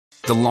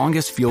The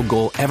longest field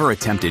goal ever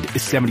attempted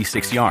is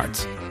 76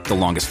 yards. The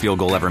longest field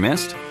goal ever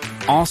missed?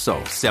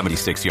 Also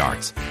 76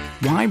 yards.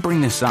 Why bring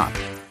this up?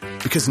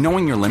 Because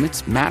knowing your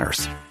limits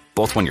matters,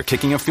 both when you're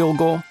kicking a field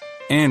goal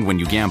and when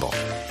you gamble.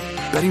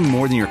 Betting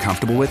more than you're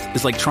comfortable with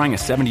is like trying a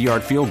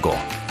 70-yard field goal.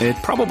 It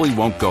probably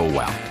won't go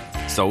well.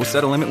 So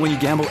set a limit when you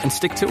gamble and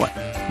stick to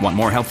it. Want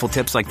more helpful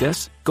tips like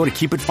this? Go to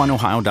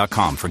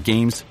keepitfunohio.com for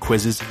games,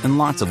 quizzes, and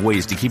lots of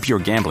ways to keep your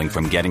gambling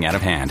from getting out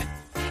of hand.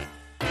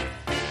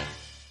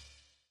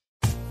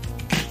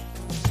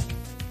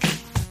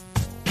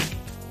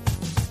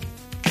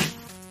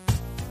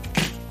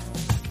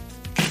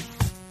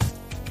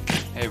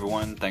 Hey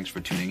everyone, thanks for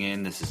tuning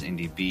in. This is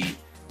Indie Beat.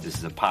 This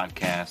is a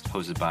podcast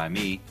hosted by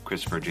me,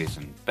 Christopher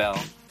Jason Bell,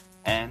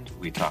 and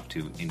we talk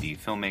to indie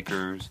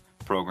filmmakers,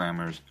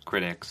 programmers,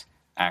 critics,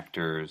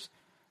 actors,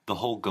 the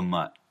whole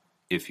gamut,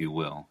 if you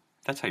will.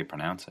 That's how you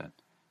pronounce it.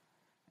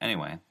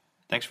 Anyway,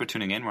 thanks for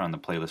tuning in. We're on the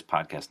Playlist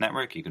Podcast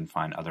Network. You can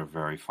find other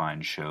very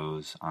fine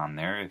shows on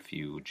there if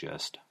you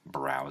just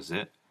browse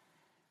it.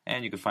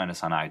 And you can find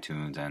us on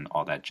iTunes and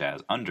all that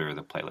jazz under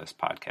the Playlist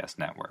Podcast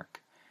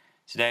Network.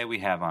 Today we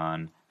have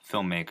on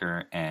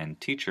filmmaker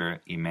and teacher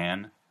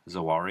Iman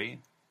Zawahry.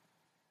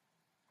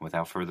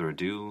 Without further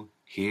ado,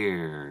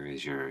 here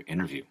is your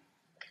interview.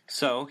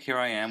 So, here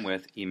I am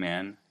with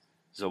Iman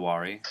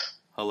Zawahry.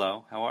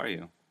 Hello, how are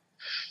you?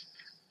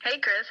 Hey,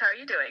 Chris, how are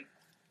you doing?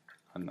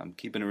 I'm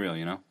keeping it real,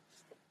 you know?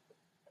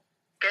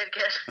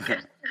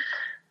 Good.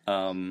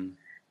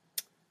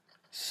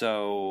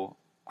 So,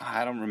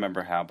 I don't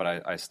remember how,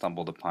 but I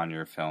stumbled upon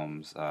your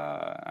films.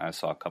 I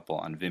saw a couple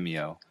on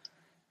Vimeo,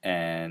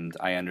 and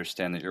I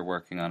understand that you're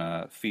working on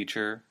a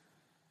feature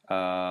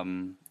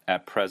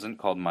at present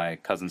called My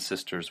Cousin's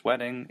Sister's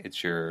Wedding.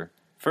 It's your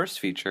first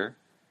feature,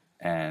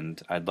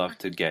 and I'd love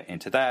to get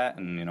into that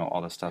and, you know,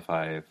 all the stuff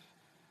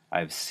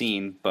I've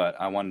seen, but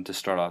I wanted to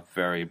start off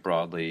very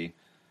broadly,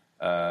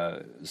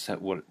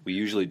 what we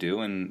usually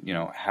do, and, you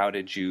know, how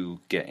did you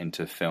get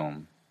into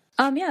film?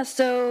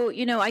 So,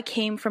 you know, I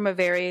came from a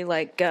very,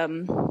 like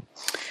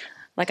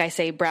I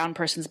say, brown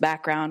person's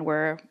background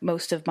where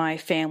most of my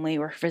family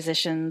were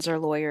physicians or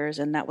lawyers,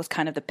 and that was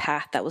kind of the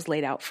path that was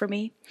laid out for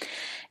me.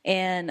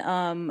 And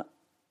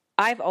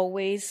I've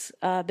always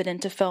been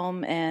into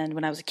film, and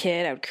when I was a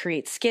kid, I would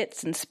create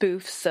skits and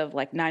spoofs of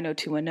like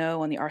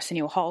 90210 on the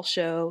Arsenio Hall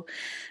show.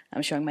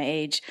 I'm showing my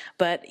age,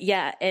 but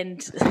yeah,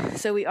 and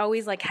so we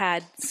always like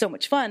had so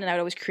much fun, and I would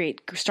always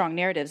create strong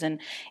narratives. And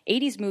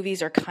 80s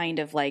movies are kind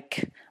of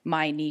like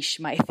my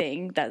niche, my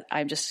thing that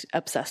I'm just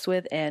obsessed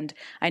with, and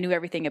I knew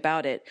everything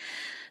about it.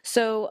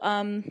 So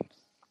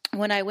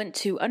when I went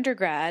to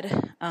undergrad,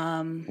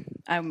 at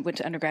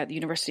the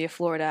University of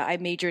Florida. I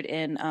majored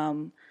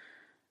in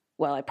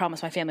I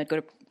promised my family I'd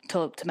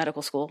go to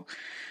medical school.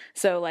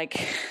 So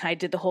like I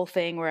did the whole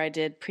thing where I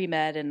did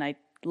pre-med and I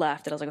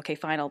left and I was like, okay,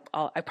 fine.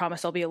 I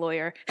promise I'll be a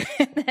lawyer.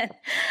 And then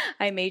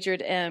I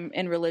majored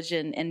in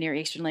religion and Near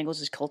Eastern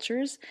languages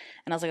cultures.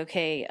 And I was like,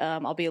 okay,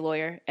 I'll be a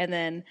lawyer. And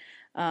then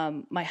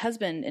my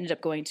husband ended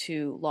up going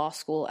to law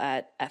school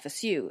at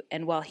FSU.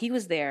 And while he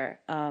was there,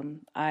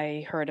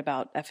 I heard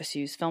about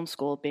FSU's film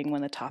school being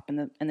one of the top in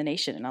the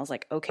nation. And I was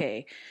like,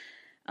 okay,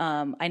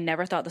 I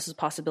never thought this was a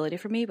possibility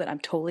for me, but I'm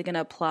totally going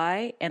to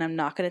apply, and I'm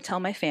not going to tell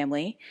my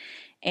family.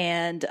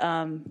 And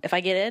if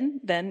I get in,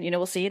 then, you know,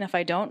 we'll see. And if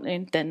I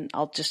don't, then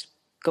I'll just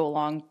go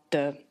along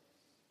the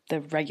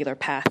regular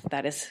path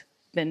that has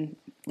been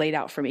laid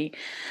out for me.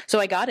 So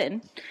I got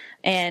in,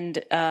 and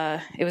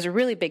it was a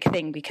really big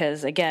thing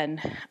because,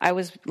 again, I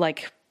was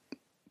like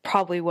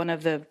probably one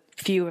of the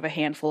few of a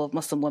handful of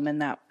Muslim women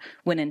that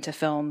went into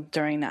film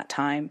during that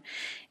time.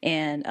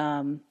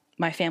 And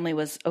my family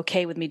was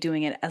okay with me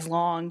doing it as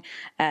long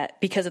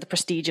because of the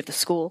prestige of the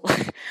school.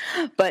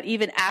 But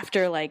even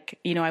after, like,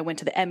 you know, I went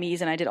to the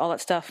Emmys and I did all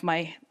that stuff,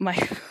 my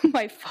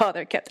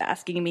father kept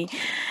asking me,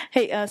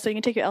 hey, so you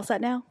can take your LSAT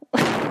now?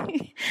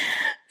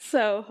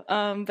 So,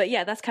 but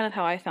yeah, that's kind of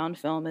how I found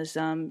film is,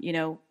 you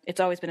know, it's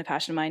always been a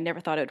passion of mine.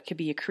 Never thought it could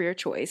be a career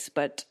choice,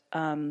 but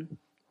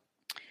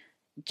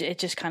it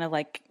just kind of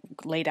like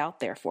laid out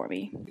there for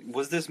me.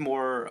 Was this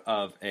more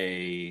of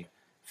a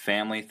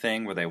family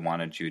thing where they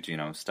wanted you to, you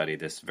know, study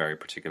this very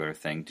particular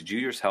thing? Did you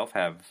yourself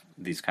have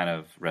these kind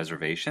of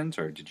reservations,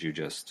 or did you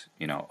just,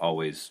 you know,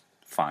 always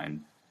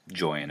find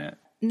joy in it?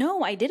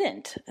 No, I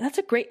didn't. That's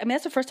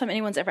the first time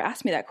anyone's ever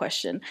asked me that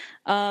question.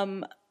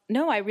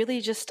 No,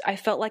 I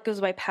felt like it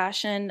was my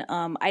passion.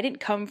 I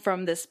didn't come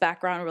from this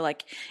background where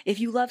like, if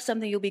you love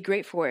something, you'll be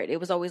great for it. It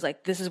was always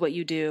like, this is what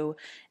you do,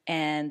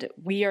 and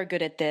we are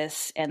good at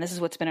this, and this is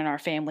what's been in our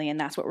family, and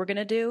that's what we're going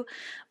to do.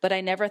 But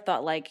I never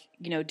thought like,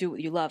 you know, do what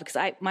you love.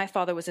 Because my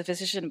father was a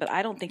physician, but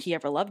I don't think he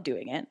ever loved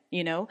doing it,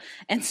 you know?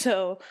 And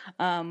so,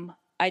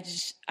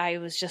 I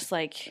was just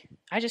like,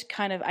 I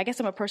guess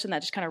I'm a person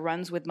that just kind of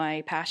runs with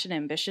my passion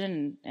and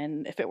ambition.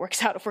 And if it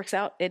works out, it works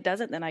out. It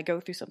doesn't, then I go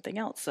through something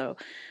else. So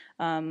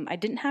I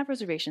didn't have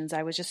reservations.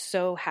 I was just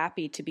so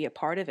happy to be a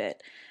part of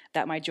it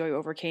that my joy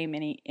overcame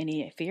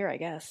any fear, I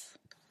guess.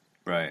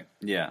 Right.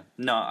 Yeah.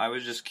 No, I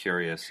was just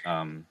curious.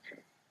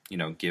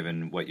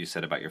 given what you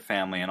said about your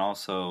family, and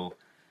also,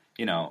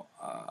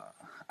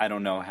 I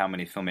don't know how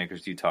many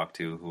filmmakers you talk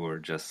to who are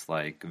just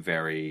like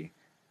very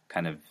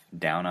kind of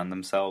down on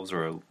themselves,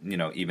 or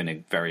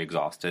even very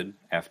exhausted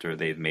after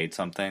they've made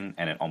something,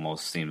 and it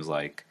almost seems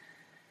like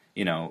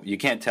you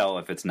can't tell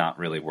if it's not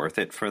really worth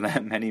it for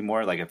them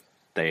anymore, like if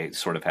they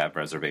sort of have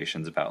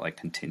reservations about like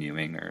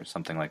continuing or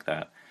something like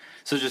that.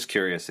 So just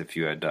curious if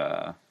you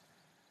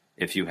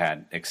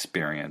had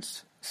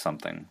experienced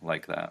something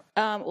like that.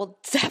 Well,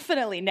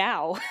 definitely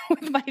now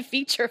with my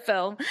feature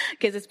film,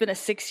 because it's been a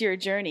 6-year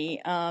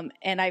journey.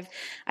 And I've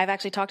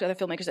actually talked to other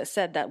filmmakers that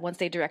said that once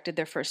they directed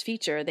their first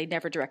feature, they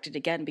never directed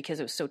again because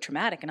it was so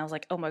traumatic. And I was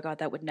like, oh my God,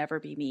 that would never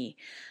be me.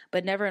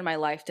 But never in my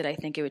life did I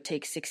think it would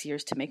take 6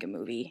 years to make a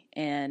movie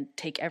and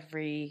take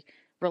every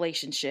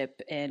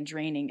relationship and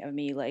draining of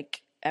me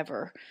like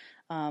ever.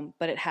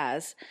 But it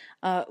has.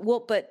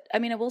 But I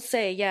mean, I will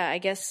say, yeah, I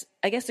guess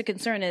the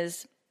concern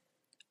is,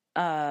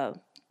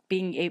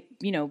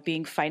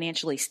 being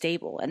financially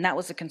stable. And that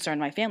was a concern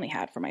my family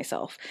had for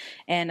myself.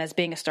 And as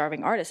being a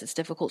starving artist, it's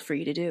difficult for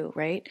you to do,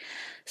 right?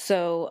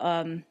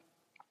 So,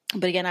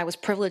 but again, I was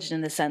privileged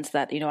in the sense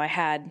that, I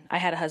had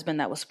a husband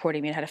that was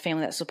supporting me, and had a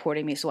family that was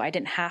supporting me. So I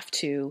didn't have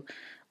to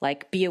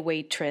like be a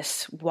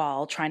waitress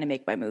while trying to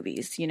make my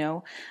movies,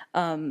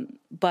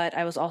 but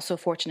I was also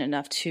fortunate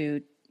enough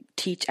to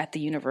teach at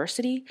the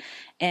university.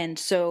 And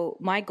so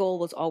my goal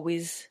was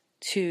always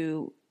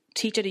to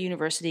teach at a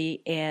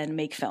university and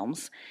make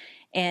films.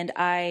 And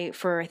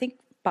for I think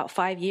about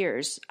 5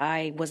 years,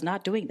 I was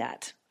not doing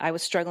that. I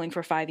was struggling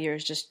for 5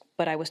 years,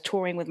 but I was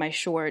touring with my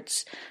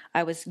shorts.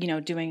 I was,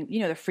 doing,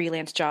 the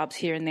freelance jobs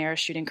here and there,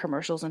 shooting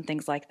commercials and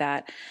things like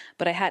that.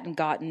 But I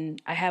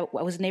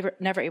was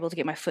never able to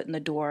get my foot in the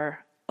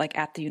door, like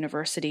at the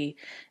university,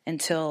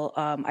 until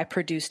I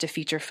produced a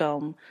feature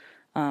film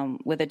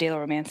with Adela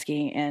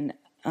Romansky and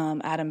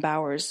Adam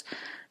Bowers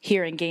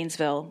here in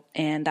Gainesville.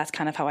 And that's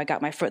kind of how I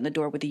got my foot in the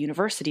door with the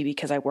university,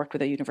 because I worked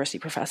with a university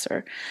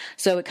professor.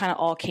 So it kind of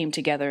all came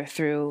together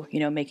through,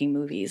 making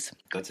movies.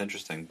 That's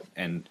interesting.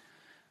 And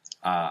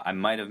I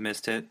might have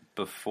missed it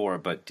before,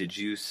 but did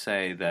you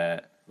say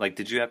that,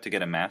 did you have to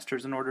get a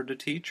master's in order to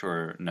teach,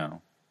 or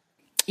no?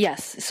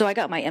 Yes. So I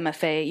got my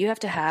MFA. You have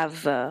to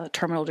have a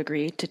terminal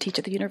degree to teach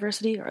at the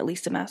university, or at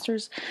least a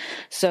master's.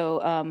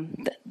 So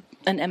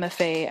an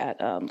MFA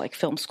at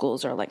film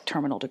schools are like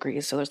terminal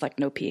degrees. So there's like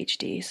no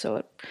PhD. So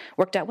it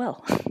worked out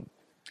well.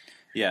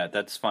 Yeah,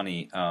 that's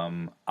funny.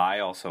 I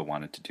also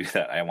wanted to do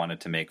that. I wanted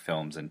to make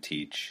films and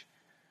teach.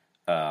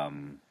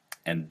 And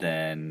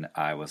then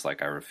I was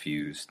like, I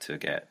refused to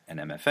get an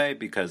MFA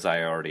because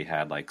I already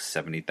had like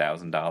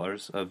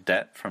 $70,000 of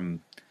debt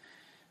from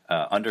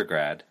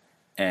undergrad.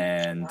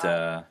 And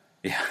wow.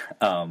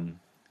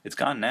 it's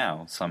gone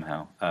now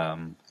somehow.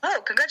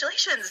 Oh,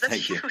 congratulations! That's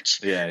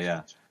huge.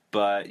 Yeah.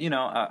 But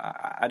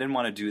I didn't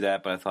want to do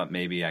that. But I thought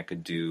maybe I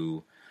could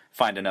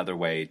find another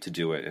way to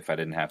do it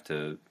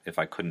if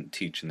I couldn't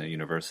teach in the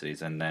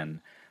universities. And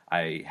then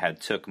I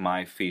had took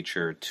my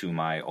feature to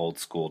my old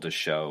school to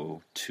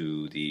show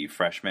to the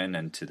freshmen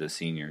and to the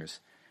seniors.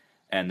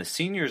 And the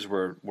seniors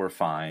were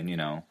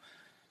fine.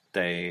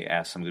 They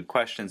asked some good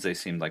questions. They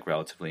seemed like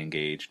relatively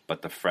engaged.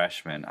 But the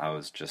freshmen, I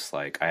was just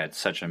like, I had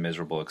such a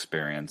miserable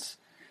experience.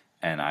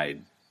 And I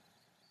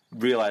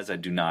realized I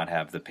do not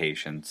have the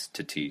patience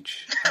to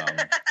teach.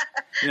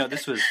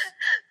 This was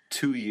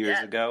 2 years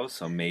ago,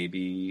 so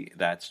maybe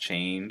that's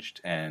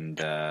changed.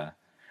 And I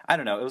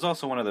don't know. It was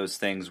also one of those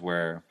things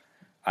where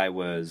I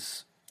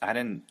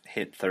didn't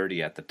hit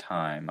 30 at the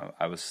time.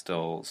 I was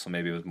still, so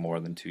maybe it was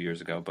more than 2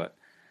 years ago, but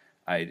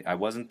I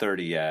wasn't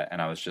 30 yet,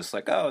 and I was just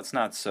like, oh, it's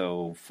not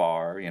so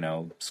far,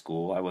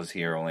 school. I was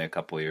here only a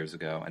couple of years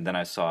ago, and then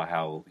I saw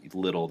how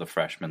little the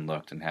freshmen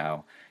looked, and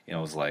how, it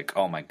was like,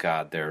 oh my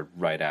God, they're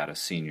right out of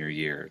senior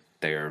year.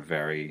 They are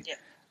very,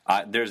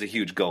 there's a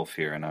huge gulf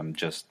here, and I'm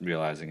just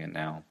realizing it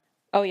now.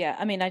 Oh yeah,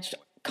 I mean, I just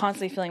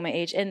constantly feeling my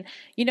age, and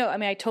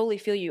I totally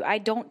feel you. I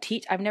don't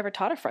teach. I've never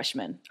taught a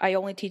freshman. I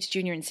only teach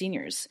junior and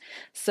seniors.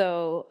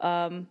 So,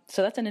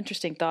 so that's an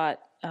interesting thought.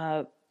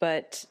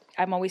 But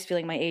I'm always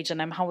feeling my age,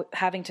 and I'm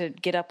having to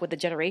get up with the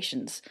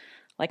generations.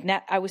 Like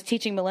now, I was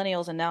teaching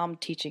millennials, and now I'm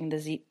teaching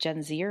the Gen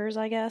Zers,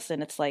 I guess.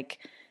 And it's like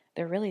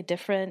they're really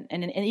different.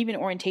 And even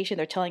in orientation,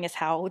 they're telling us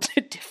how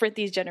different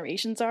these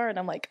generations are, and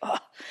I'm like, oh,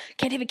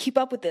 can't even keep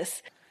up with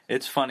this.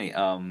 It's funny,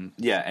 and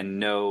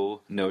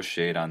no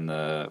shade on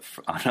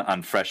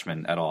on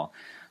freshmen at all.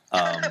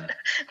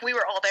 We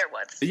were all there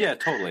once. Yeah,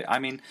 totally. I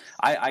mean,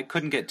 I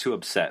couldn't get too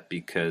upset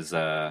because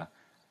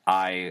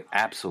I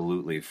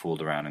absolutely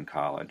fooled around in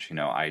college.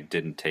 I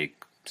didn't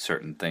take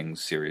certain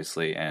things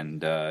seriously,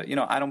 and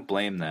I don't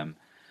blame them.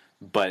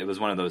 But it was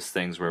one of those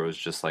things where it was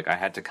just like I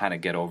had to kind of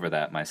get over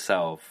that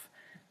myself.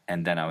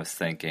 And then I was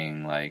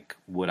thinking, like,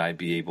 would I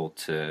be able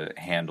to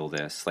handle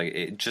this? Like,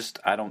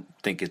 I don't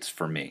think it's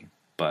for me.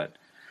 But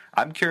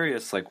I'm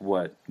curious, like,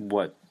 what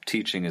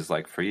teaching is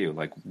like for you.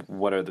 Like,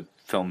 what are the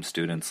film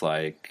students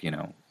like,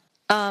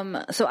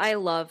 So I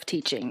love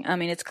teaching. I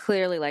mean, it's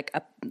clearly like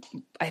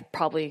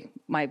probably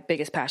my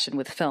biggest passion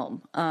with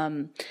film.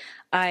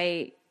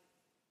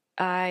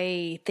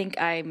 I think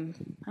I don't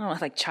know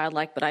if like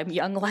childlike, but I'm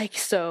young-like.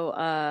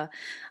 So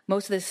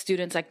most of the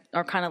students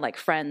are kind of like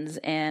friends,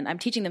 and I'm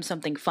teaching them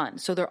something fun.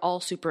 So they're all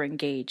super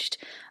engaged.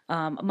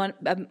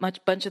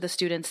 Bunch of the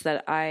students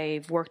that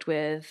I've worked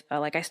with,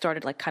 like I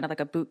started like kind of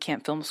like a boot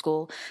camp film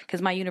school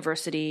because my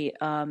university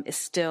is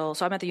still.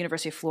 So I'm at the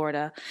University of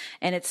Florida,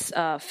 and its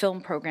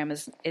film program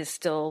is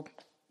still,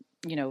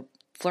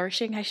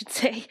 flourishing, I should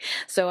say.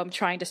 So I'm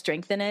trying to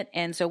strengthen it.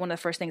 And so one of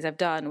the first things I've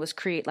done was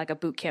create like a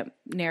boot camp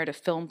narrative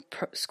film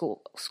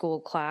school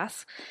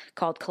class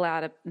called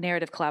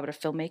Narrative Collaborative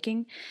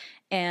Filmmaking.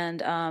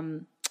 And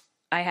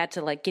I had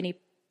to like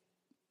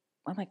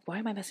I'm like, why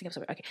am I messing up so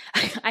much? Okay.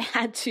 I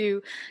had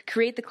to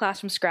create the class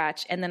from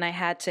scratch, and then I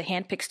had to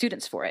handpick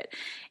students for it.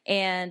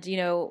 And,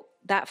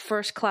 that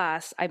first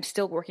class, I'm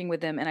still working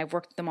with them, and I've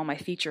worked with them on my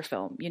feature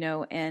film,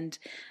 and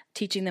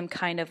teaching them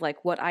kind of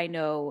like what I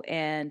know.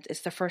 And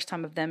it's the first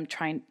time of them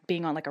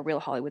being on like a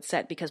real Hollywood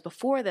set, because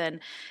before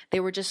then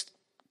they were just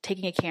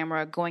taking a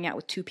camera, going out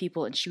with two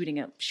people and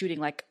shooting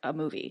like a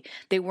movie.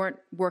 They weren't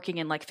working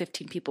in like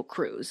 15 people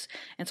crews.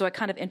 And so I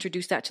kind of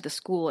introduced that to the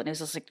school, and it was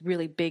this like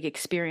really big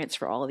experience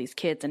for all of these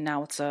kids. And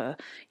now it's a,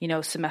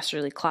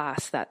 semesterly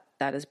class that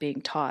is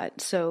being taught.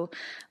 So,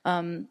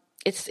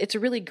 it's a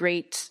really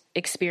great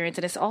experience.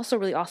 And it's also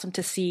really awesome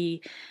to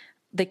see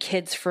the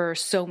kids for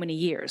so many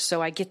years.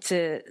 So I get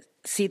to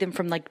see them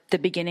from like the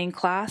beginning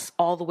class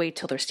all the way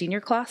till their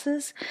senior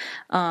classes.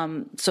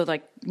 So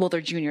like, they're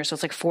juniors, so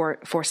it's like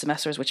four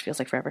semesters, which feels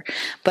like forever.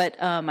 But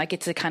I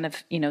get to kind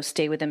of,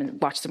 stay with them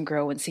and watch them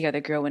grow and see how they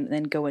grow, and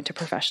then go into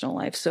professional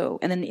life. So,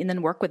 and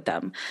then work with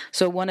them.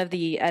 So one of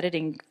the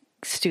editing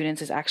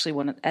students is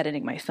actually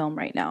editing my film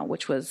right now,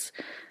 which was,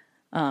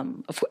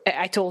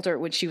 I told her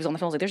when she was on the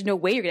phone, I was like, there's no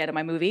way you're gonna edit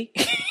my movie.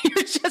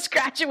 You just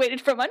graduated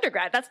from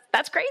undergrad.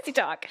 That's crazy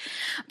talk.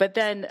 But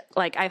then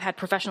like I've had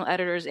professional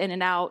editors in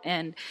and out,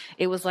 and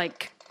it was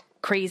like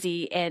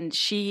crazy. And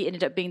she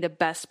ended up being the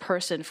best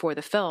person for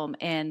the film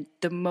and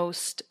the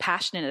most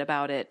passionate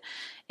about it.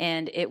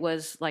 And it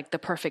was like the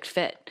perfect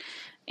fit.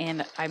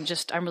 And I'm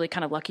really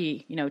kind of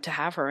lucky, to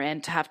have her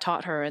and to have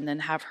taught her, and then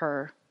have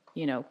her,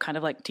 kind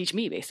of like teach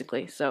me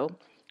basically. So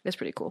it's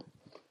pretty cool.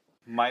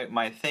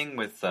 My thing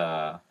with,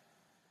 I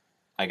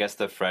guess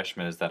the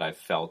freshmen is that I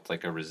felt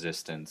like a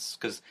resistance,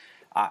 because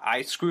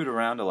I screwed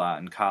around a lot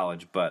in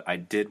college, but I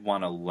did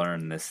want to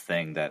learn this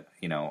thing that,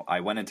 I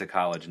went into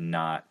college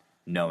not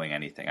knowing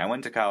anything. I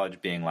went to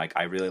college being like,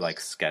 I really like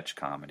sketch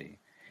comedy,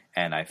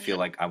 and I feel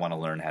like I want to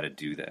learn how to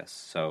do this.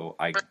 So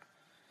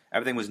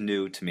everything was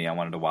new to me. I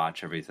wanted to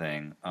watch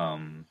everything,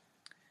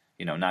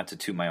 not to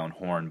toot my own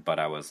horn, but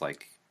I was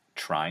like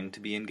trying to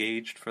be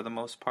engaged for the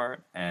most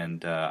part,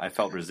 and I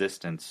felt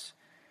resistance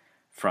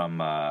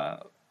from a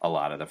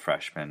lot of the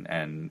freshmen.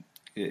 And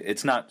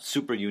it's not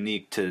super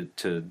unique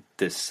to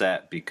this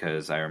set,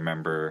 because I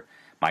remember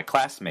my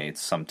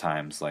classmates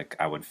sometimes, like,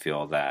 I would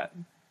feel that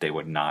they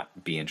would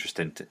not be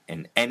interested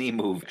in any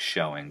movie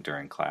showing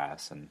during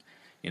class, and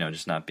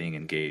just not being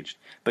engaged.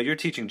 But you're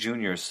teaching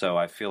juniors, so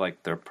I feel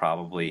like they're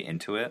probably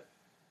into it,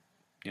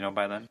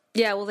 by then.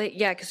 Yeah, well,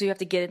 because you have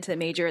to get into the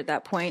major at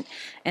that point.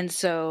 And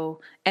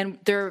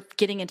they're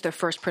getting into their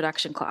first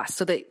production class.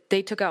 So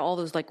they took out all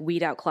those like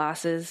weed out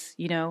classes,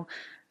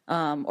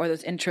 or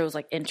those intros,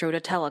 like intro to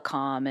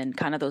telecom and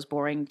kind of those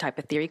boring type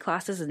of theory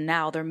classes. And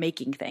now they're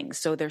making things.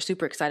 So they're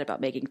super excited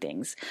about making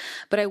things.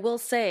 But I will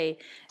say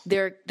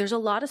there's a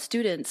lot of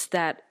students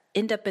that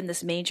end up in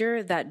this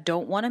major that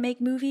don't want to make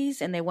movies,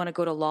 and they want to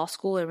go to law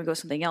school or go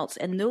something else.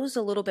 And those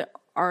are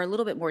a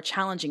little bit more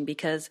challenging,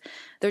 because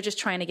they're just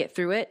trying to get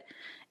through it,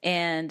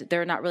 and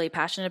they're not really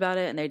passionate about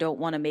it, and they don't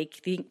want to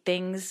make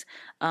things,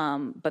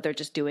 but they're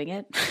just doing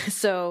it.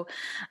 So,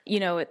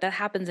 that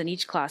happens in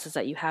each class, is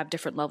that you have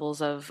different levels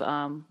of,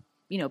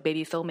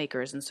 baby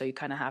filmmakers. And so you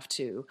kind of have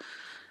to,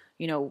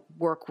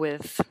 work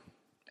with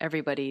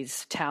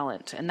everybody's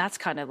talent. And that's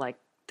kind of like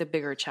the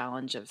bigger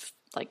challenge of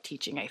like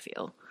teaching, I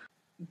feel.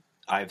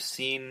 I've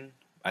seen,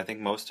 I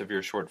think, most of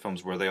your short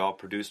films. Were they all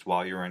produced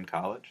while you were in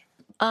college?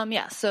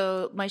 Yeah.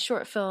 So my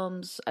short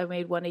films, I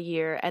made one a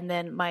year. And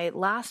then my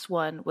last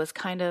one was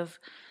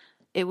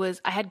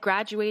I had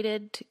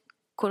graduated,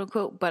 quote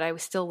unquote, but I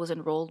still was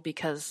enrolled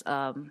because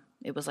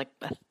it was like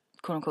a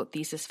quote unquote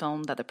thesis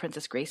film that the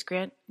Princess Grace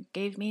grant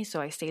gave me. So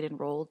I stayed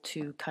enrolled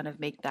to kind of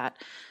make that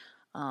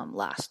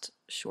last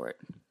short,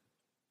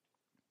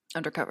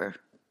 Undercover.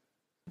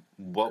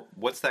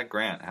 What's that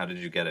grant? How did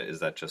you get it? Is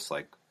that just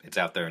like it's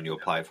out there and you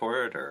apply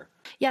for it, or?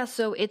 Yeah,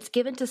 so it's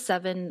given to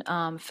 7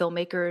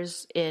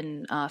 filmmakers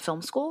in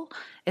film school.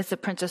 It's the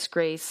Princess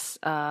Grace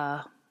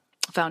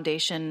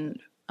Foundation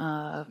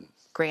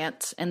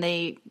grant, and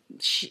they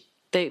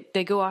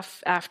go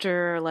off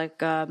after like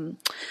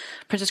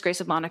Princess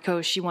Grace of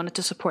Monaco. She wanted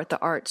to support the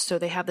arts, so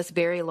they have this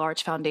very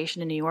large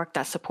foundation in New York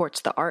that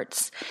supports the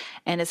arts,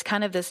 and it's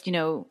kind of this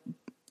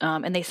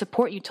and they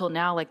support you till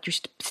now, like you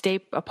stay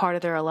a part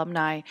of their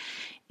alumni.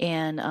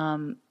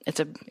 And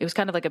it was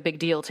kind of like a big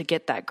deal to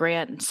get that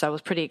grant. And so I was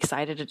pretty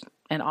excited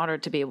and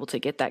honored to be able to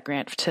get that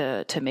grant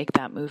to make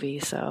that movie.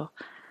 So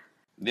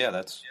yeah,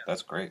 that's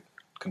great.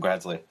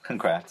 Congrats. Way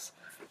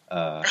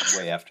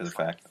after the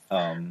fact.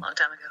 Long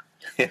time ago.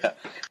 Yeah.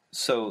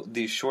 So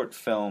these short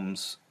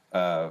films,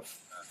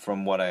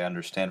 from what I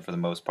understand for the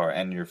most part,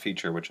 and your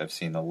feature, which I've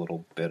seen a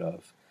little bit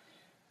of,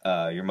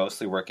 you're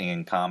mostly working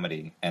in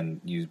comedy,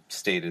 and you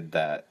stated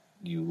that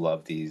you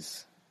love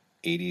these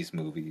 80s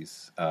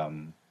movies.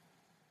 Can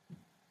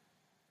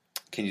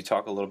you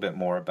talk a little bit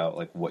more about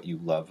like what you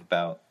love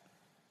about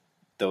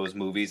those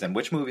movies, and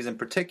which movies in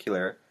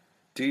particular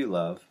do you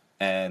love,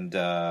 and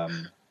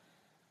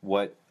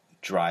what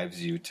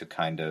drives you to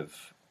kind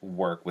of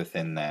work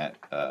within that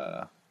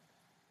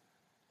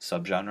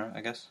subgenre,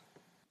 I guess?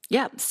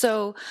 Yeah.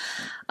 So,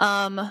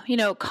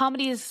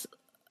 comedies,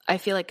 I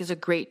feel like, is a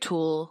great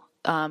tool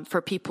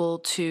for people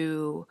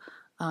to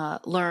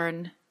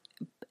learn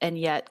and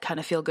yet kind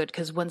of feel good.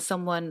 Because when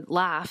someone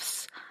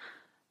laughs,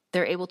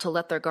 they're able to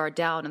let their guard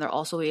down, and they're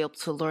also able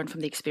to learn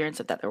from the experience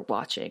that they're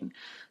watching.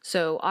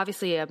 So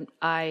obviously,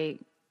 I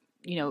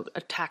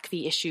attack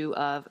the issue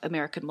of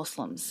American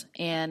Muslims.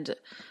 And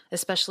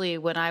especially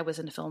when I was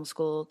in film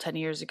school 10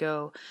 years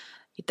ago,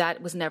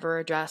 that was never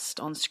addressed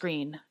on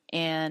screen.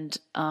 And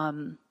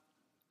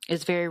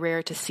it's very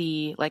rare to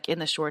see, like in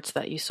the shorts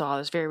that you saw,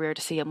 it's very rare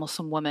to see a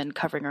Muslim woman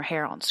covering her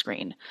hair on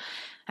screen.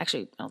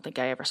 Actually, I don't think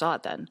I ever saw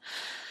it then.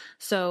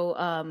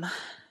 So,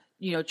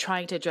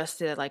 trying to address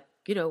the, like,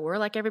 we're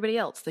like everybody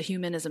else, the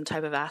humanism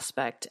type of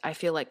aspect. I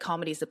feel like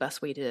comedy is the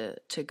best way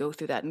to go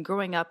through that. And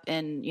growing up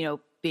in,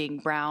 being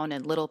brown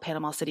in Little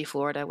Panama City,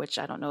 Florida, which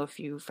I don't know if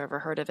you've ever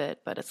heard of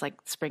it, but it's like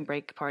spring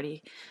break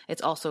party.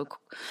 It's also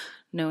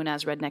known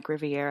as Redneck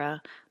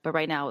Riviera, but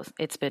right now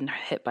it's been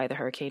hit by the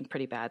hurricane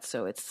pretty bad,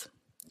 so it's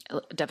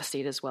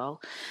devastated as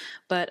well.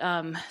 But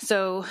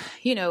so,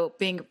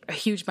 being a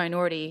huge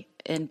minority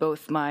in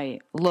both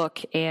my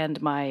look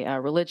and my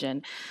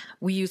religion,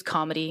 we use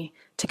comedy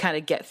to kind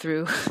of get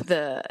through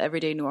the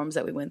everyday norms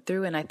that we went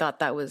through. And I thought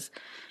that was,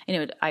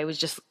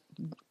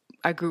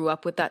 I grew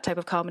up with that type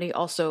of comedy.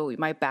 Also,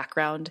 my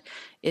background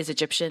is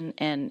Egyptian,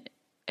 and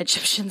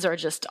Egyptians are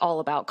just all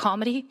about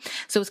comedy.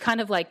 So it's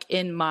kind of like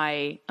in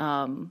my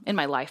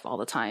life all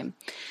the time.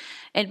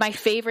 And my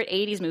favorite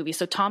 80s movie,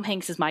 so Tom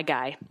Hanks is my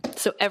guy.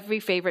 So every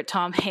favorite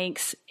Tom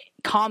Hanks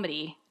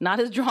comedy, not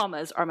his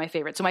dramas, are my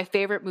favorite. So my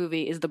favorite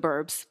movie is The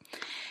Burbs.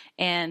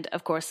 And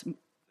of course,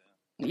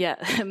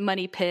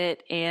 Money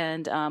Pit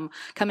and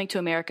Coming to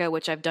America,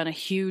 which I've done a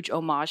huge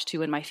homage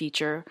to in my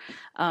feature.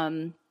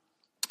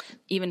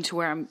 Even to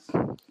where I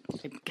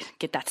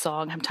get that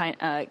song. I'm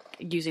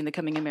using the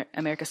Coming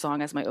America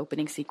song as my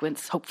opening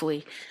sequence,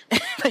 hopefully,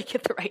 if I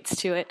get the rights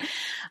to it.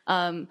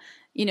 I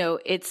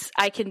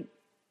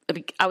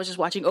was just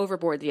watching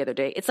Overboard the other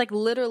day. It's like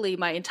literally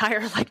my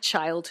entire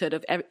childhood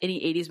of any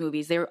 80s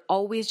movies. They were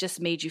always just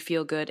made you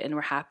feel good and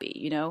were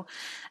happy,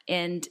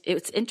 And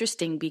it's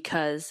interesting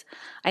because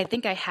I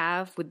think I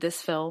have with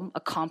this film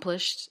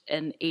accomplished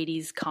an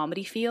 80s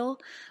comedy feel,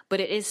 but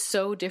it is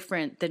so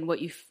different than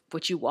what you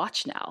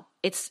watch now.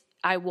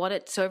 I want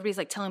it, so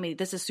everybody's telling me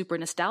this is super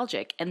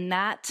nostalgic, and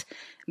that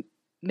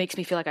makes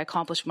me feel like I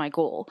accomplished my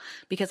goal,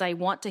 because I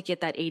want to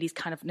get that 80s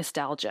kind of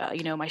nostalgia.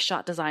 My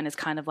shot design is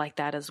kind of like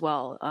that as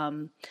well.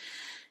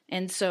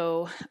 And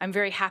so I'm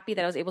very happy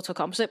that I was able to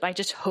accomplish it, but I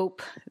just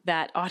hope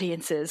that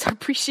audiences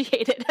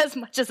appreciate it as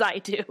much as I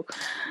do.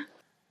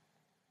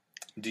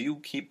 Do you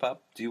keep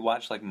up? Do you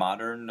watch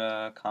modern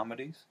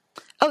comedies?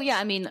 Oh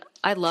yeah.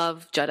 I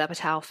love Judd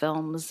Apatow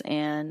films,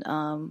 and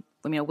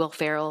Will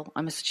Ferrell.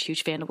 I'm such a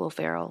huge fan of Will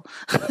Ferrell.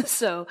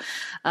 So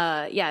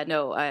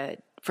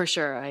for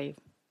sure.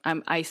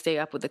 I stay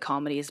up with the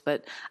comedies,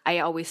 but I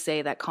always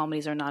say that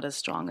comedies are not as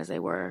strong as they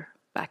were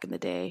back in the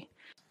day.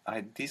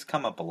 These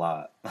come up a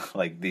lot,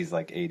 these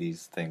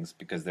 80s things,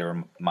 because they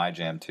were my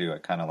jam too. I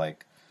kind of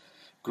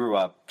grew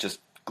up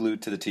just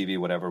glued to the TV.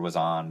 Whatever was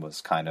on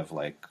was kind of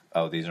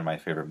oh, these are my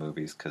favorite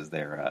movies because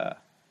they're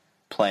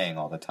playing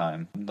all the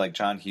time.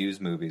 John Hughes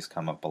movies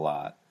come up a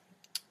lot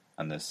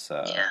on this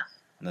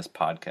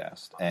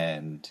podcast,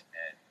 and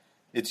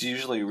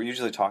we're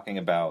usually talking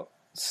about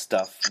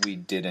stuff we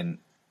didn't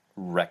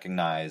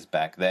recognize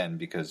back then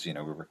because we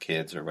were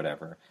kids or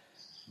whatever,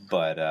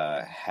 but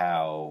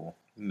how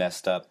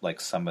messed up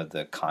some of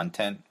the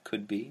content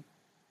could be.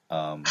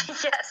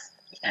 Yes,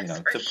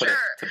 to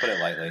put it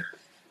lightly.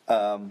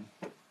 I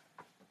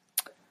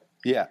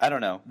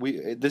don't know.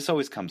 This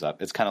always comes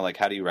up. It's kind of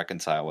how do you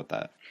reconcile with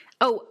that?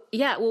 Oh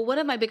yeah, well, one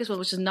of my biggest ones,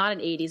 which is not an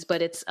 80s,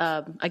 but it's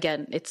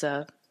again, it's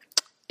a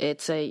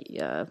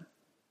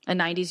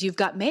 90s. You've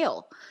Got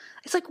Mail.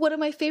 It's one of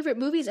my favorite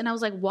movies, and I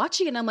was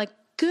watching it, and I'm like,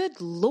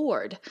 good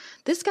Lord,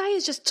 this guy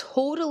is just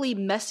totally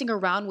messing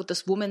around with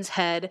this woman's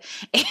head,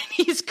 and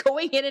he's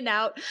going in and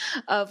out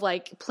of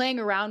playing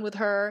around with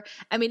her.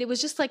 It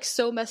was just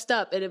so messed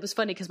up. And it was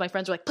funny because my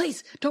friends were like,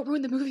 please don't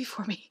ruin the movie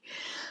for me.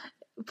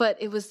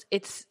 But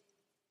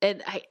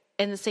and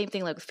the same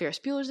thing with Ferris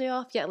Bueller's Day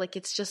Off. Yeah.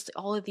 It's just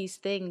all of these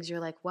things. You're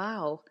like,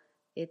 wow,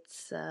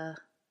 it's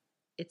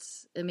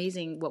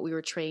amazing what we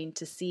were trained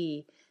to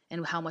see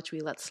and how much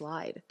we let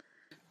slide.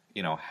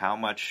 How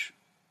much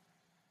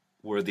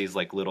were these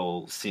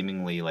little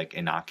seemingly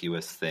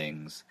innocuous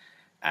things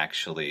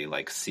actually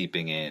like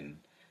seeping in,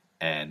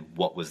 and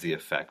what was the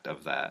effect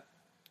of that?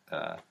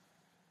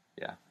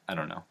 Yeah, I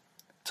don't know.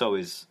 It's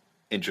always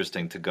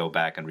interesting to go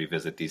back and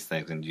revisit these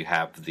things, and you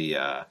have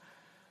the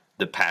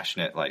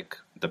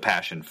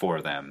passion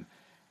for them,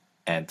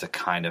 and to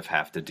kind of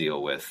have to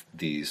deal with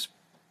these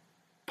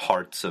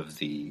parts of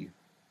the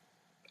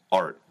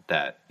art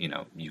that, you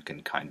know, you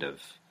can kind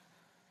of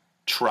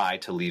try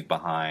to leave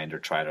behind or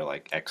try to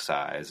like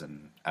excise,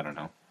 and I don't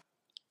know.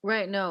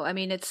 Right. No, I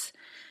mean, it's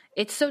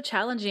so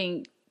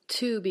challenging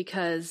too,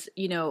 because,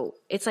 you know,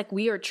 it's like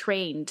we are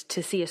trained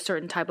to see a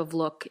certain type of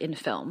look in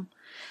film.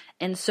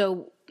 And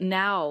so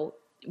now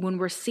when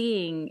we're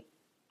seeing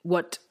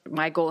what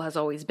my goal has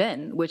always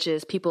been, which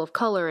is people of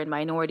color and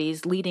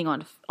minorities leading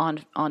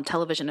on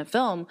television and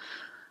film,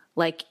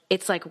 like,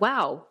 it's like,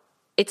 wow,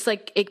 it's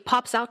like it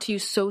pops out to you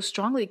so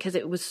strongly because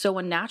it was so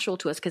unnatural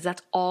to us, because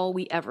that's all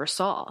we ever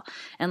saw.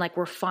 And like,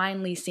 we're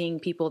finally seeing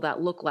people that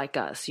look like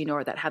us, you know,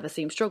 or that have the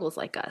same struggles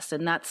like us.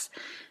 And that's,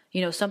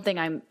 you know,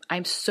 something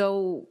I'm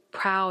so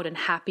proud and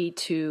happy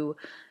to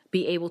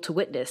be able to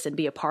witness and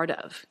be a part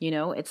of. You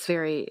know, it's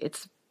very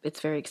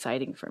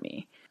exciting for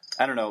me.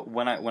 I don't know,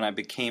 when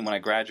I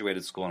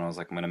graduated school and I was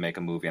like, I'm going to make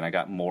a movie, and I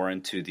got more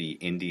into the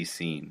indie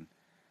scene,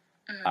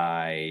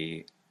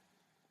 I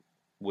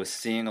was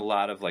seeing a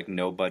lot of like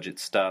no budget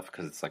stuff,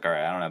 because it's like, all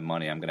right, I don't have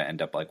money, I'm going to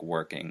end up like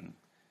working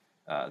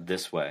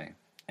this way.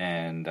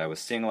 And I was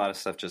seeing a lot of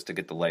stuff just to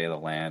get the lay of the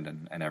land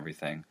and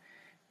everything.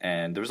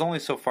 And there was only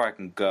so far I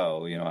can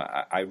go. You know,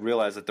 I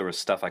realized that there was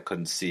stuff I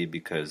couldn't see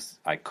because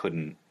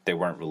they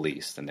weren't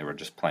released, and they were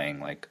just playing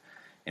like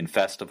in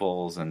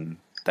festivals, and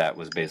that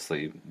was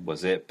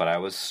it. But I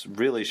was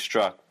really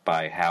struck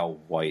by how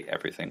white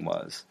everything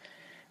was.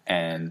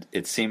 And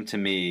it seemed to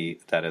me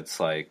that it's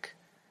like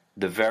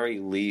the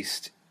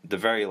least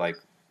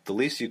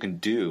you can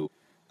do,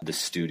 the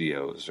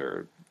studios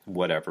or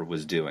whatever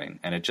was doing.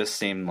 And it just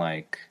seemed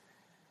like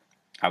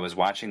I was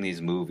watching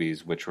these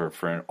movies, which were,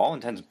 for all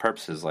intents and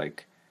purposes,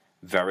 like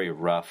very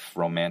rough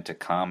romantic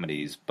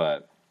comedies,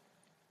 but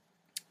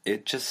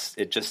it just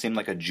seemed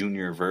like a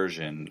junior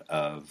version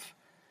of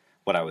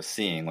what I was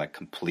seeing, like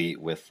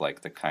complete with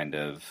like the kind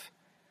of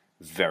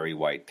very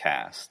white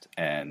cast.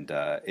 And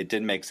it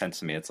didn't make sense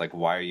to me. It's like,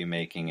 why are you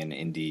making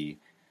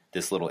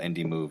this little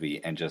indie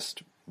movie and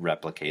just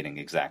replicating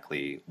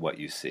exactly what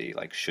you see?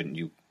 Like, shouldn't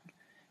you,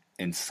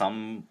 in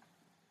some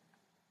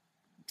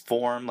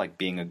form, like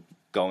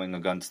going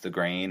against the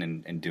grain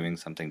and doing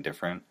something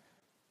different?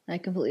 I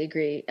completely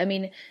agree. I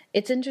mean,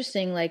 it's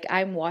interesting. Like,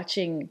 I'm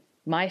watching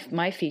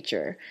my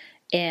feature,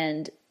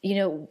 and, you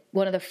know,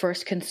 one of the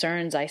first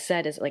concerns I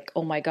said is like,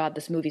 oh my God,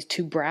 this movie's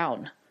too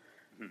brown.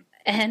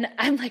 And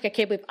I'm like, I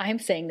can't believe I'm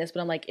saying this,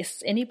 but I'm like,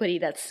 is anybody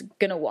that's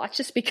going to watch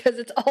this, because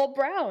it's all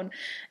brown?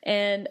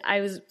 And I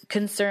was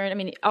concerned. I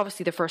mean,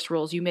 obviously the first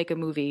rule is you make a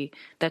movie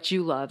that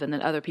you love, and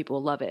then other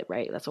people love it,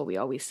 right? That's what we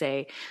always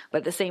say. But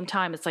at the same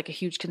time, it's like a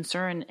huge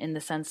concern in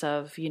the sense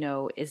of, you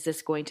know, is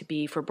this going to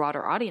be for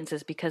broader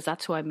audiences? Because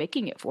that's who I'm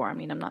making it for. I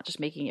mean, I'm not just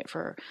making it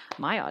for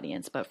my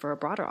audience, but for a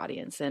broader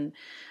audience. And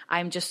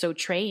I'm just so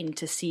trained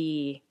to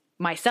see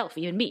myself,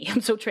 even me. I'm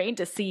so trained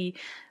to see,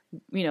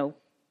 you know,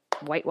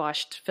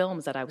 whitewashed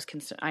films that I was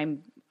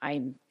I'm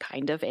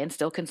kind of and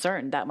still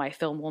concerned that my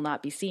film will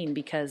not be seen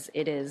because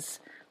it is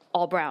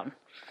all brown.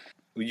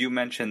 You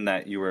mentioned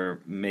that you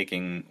were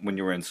when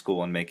you were in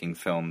school and making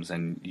films,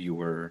 and you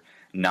were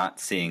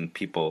not seeing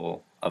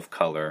people of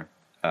color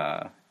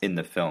in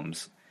the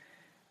films.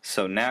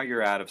 So now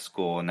you're out of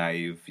school, and now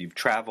you've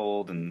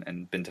traveled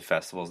and been to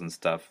festivals and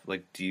stuff.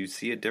 Like, do you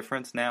see a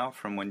difference now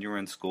from when you were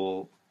in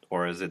school,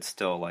 or is it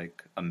still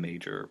like a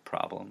major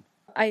problem?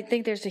 I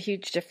think there's a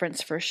huge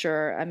difference for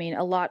sure. I mean,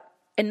 a lot,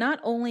 and not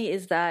only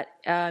is that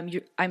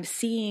I'm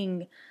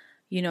seeing,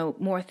 you know,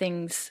 more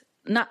things.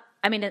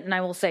 And I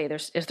will say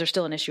there's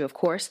still an issue, of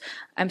course.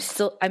 I'm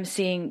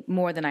seeing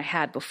more than I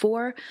had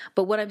before.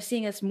 But what I'm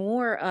seeing as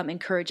more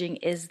encouraging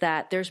is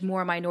that there's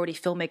more minority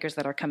filmmakers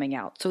that are coming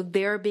out. So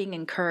they're being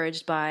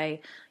encouraged by,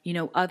 you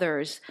know,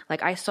 others.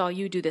 Like, I saw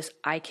you do this,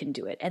 I can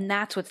do it. And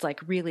that's what's like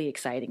really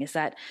exciting, is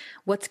that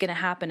what's going to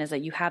happen is that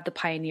you have the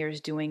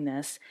pioneers doing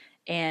this.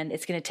 And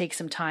it's going to take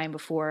some time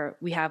before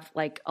we have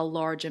like a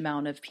large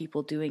amount of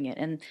people doing it.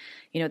 And,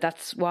 you know,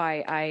 that's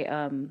why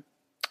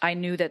I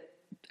knew that,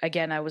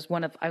 again, there's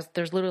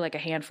literally like a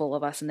handful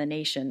of us in the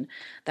nation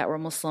that were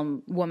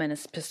Muslim women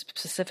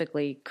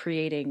specifically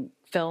creating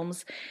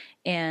films.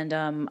 And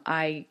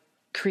I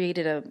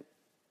created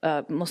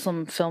a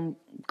Muslim film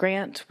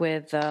grant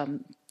with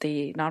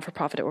the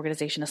non-for-profit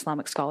organization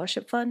Islamic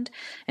Scholarship Fund.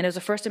 And it was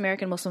the first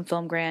American Muslim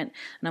film grant.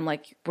 And I'm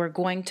like, we're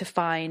going to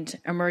find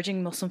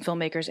emerging Muslim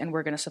filmmakers and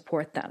we're going to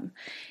support them.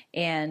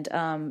 And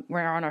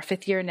we're on our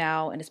 5th year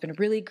now, and it's been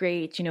really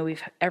great. You know,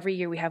 every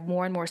year we have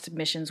more and more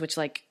submissions, which,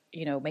 like,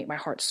 you know, make my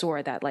heart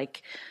soar that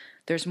like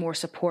there's more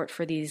support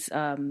for these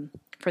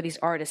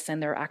artists,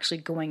 and they're actually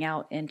going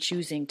out and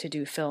choosing to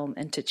do film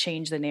and to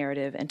change the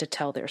narrative and to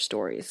tell their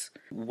stories.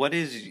 What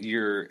has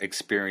your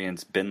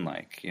experience been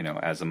like, you know,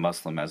 as a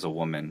Muslim, as a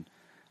woman,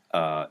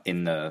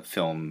 in the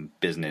film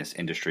business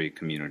industry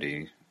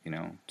community?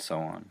 so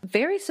on.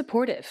 Very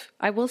supportive.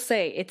 I will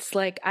say, it's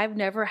like I've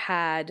never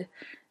had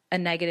a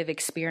negative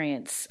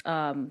experience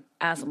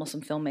as a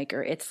Muslim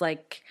filmmaker. It's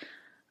like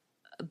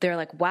they're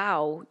like,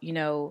 wow,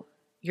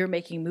 you're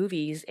making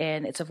movies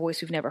and it's a voice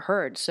we've never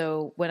heard.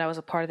 So when I was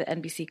a part of the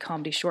NBC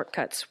Comedy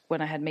Shortcuts,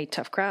 when I had made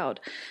Tough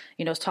Crowd,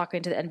 I was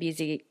talking to the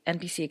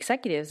NBC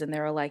executives, and they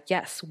were like,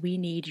 yes, we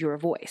need your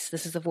voice.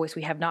 This is a voice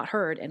we have not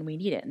heard and we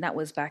need it. And that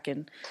was back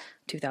in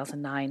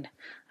 2009.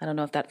 I don't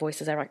know if that voice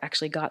has ever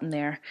actually gotten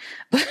there,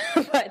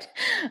 but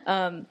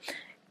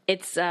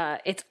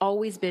it's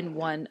always been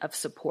one of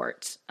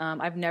support.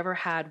 I've never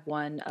had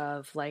one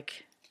of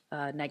like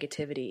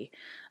negativity.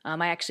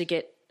 I actually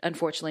get,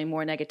 unfortunately,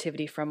 more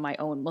negativity from my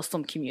own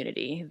Muslim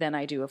community than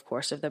I do, of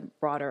course, of the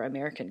broader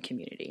American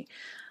community.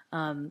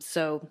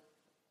 So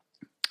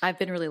I've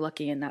been really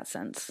lucky in that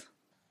sense.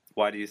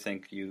 Why do you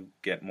think you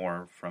get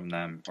more from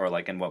them? Or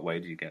like, in what way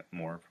do you get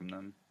more from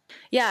them?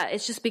 Yeah,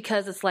 it's just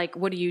because it's like,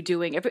 what are you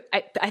doing?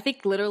 I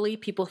think literally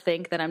people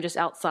think that I'm just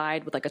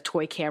outside with like a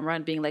toy camera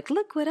and being like,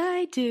 look what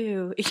I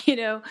do.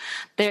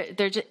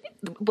 They're just,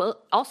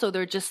 well, also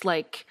they're just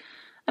like,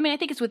 I mean, I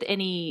think it's with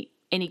any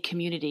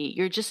community.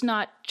 You're just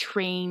not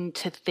trained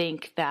to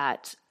think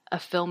that a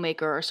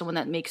filmmaker or someone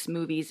that makes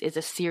movies is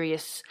a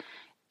serious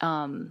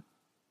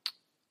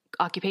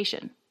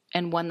occupation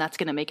and one that's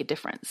going to make a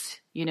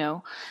difference,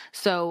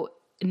 So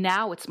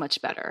now it's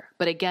much better.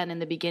 But again, in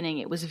the beginning,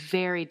 it was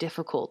very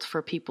difficult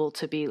for people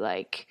to be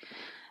like,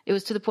 it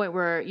was to the point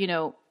where,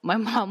 my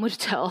mom would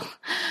tell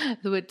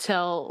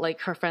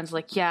like her friends,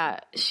 like, yeah,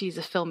 she's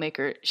a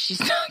filmmaker. She's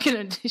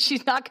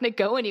not gonna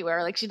go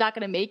anywhere. Like, she's not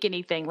gonna make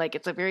anything. Like,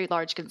 it's a very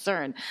large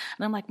concern. And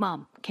I'm like,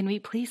 Mom, can we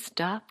please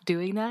stop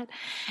doing that?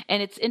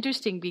 And it's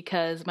interesting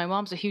because my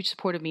mom's a huge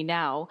supporter of me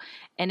now.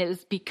 And it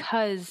was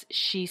because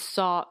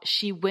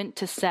she went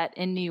to set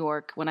in New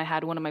York when I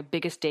had one of my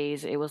biggest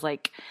days. It was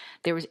like,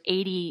 there was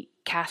 80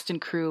 cast and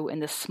crew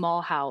in this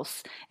small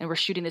house and we're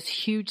shooting this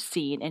huge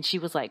scene. And she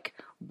was like,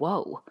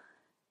 whoa.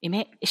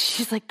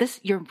 She's like,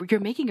 you're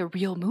making a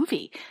real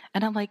movie.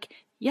 And I'm like,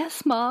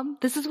 yes, Mom,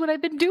 this is what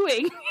I've been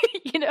doing,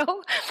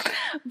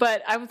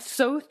 but I was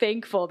so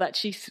thankful that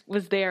she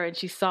was there and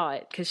she saw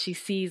it, because she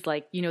sees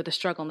like, the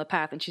struggle on the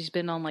path, and she's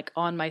been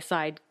on my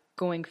side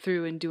going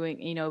through and doing,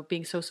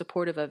 being so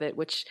supportive of it,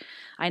 which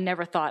I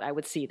never thought I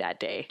would see that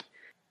day.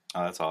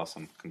 Oh, that's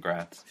awesome.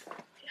 Congrats.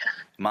 Yeah.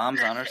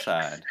 Mom's on her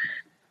side.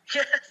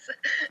 Yes.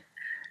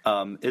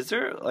 Is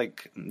there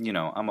like,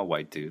 I'm a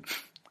white dude.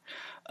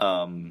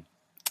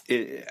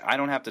 I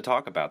don't have to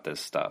talk about this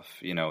stuff.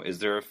 Is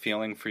there a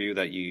feeling for you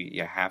that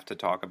you have to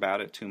talk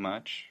about it too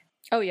much?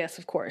 Oh, yes,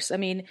 of course. I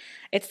mean,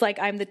 it's like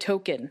I'm the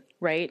token,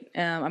 right?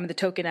 I'm the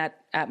token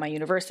at my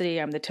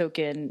university. I'm the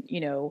token,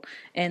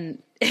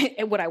 and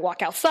when I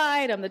walk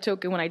outside, I'm the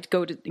token when I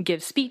go to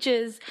give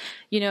speeches.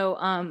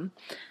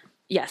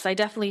 Yes, I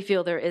definitely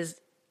feel there is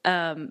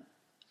an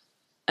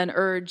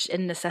urge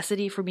and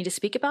necessity for me to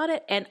speak about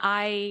it. And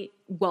I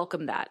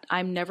welcome that.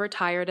 I'm never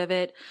tired of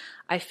it.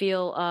 I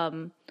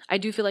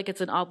do feel like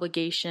it's an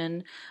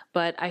obligation,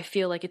 but I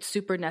feel like it's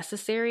super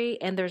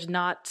necessary. And there's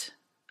not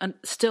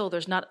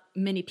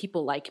many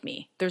people like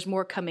me. There's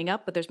more coming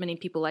up, but there's many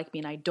people like me,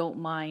 and I don't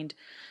mind,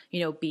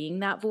 being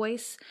that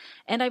voice.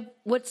 And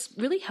what's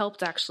really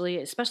helped, actually,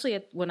 especially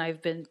when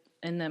I've been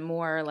in the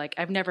more like,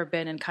 I've never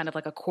been in kind of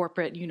like a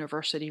corporate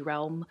university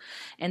realm.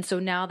 And so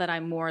now that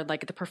I'm more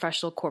like the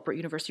professional corporate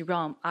university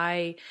realm,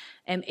 I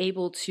am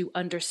able to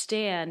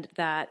understand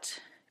that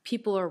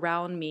people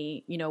around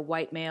me,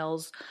 white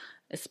males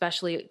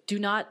especially, do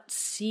not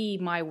see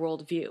my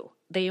worldview.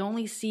 They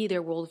only see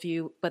their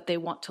worldview, but they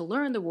want to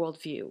learn the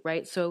worldview,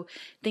 right? So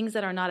things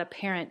that are not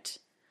apparent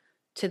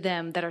to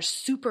them that are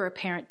super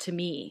apparent to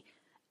me.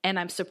 And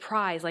I'm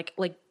surprised, like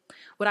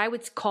what I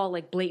would call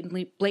like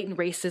blatant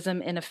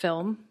racism in a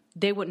film,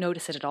 they wouldn't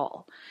notice it at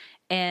all.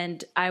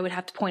 And I would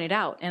have to point it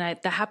out. And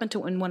that happened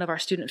in one of our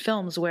student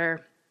films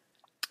where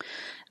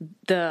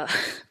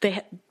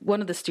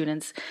one of the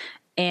students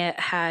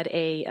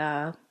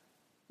had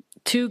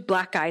two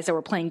black guys that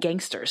were playing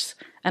gangsters.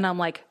 And I'm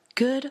like,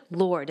 good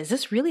Lord, is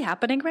this really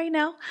happening right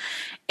now?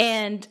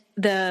 And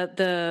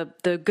the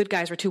good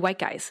guys were two white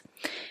guys.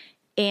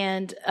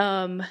 And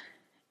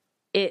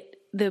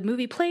the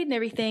movie played and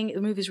everything.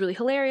 The movie was really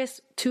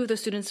hilarious. Two of the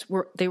students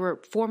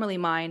were formerly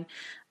mine.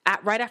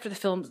 Right after the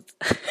film,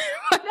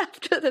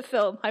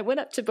 I went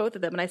up to both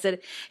of them and I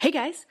said, "Hey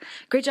guys,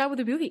 great job with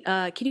the movie.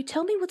 Can you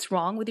tell me what's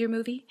wrong with your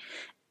movie?"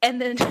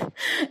 And then, and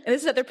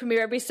this is at their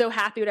premiere. Everybody's so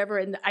happy, whatever.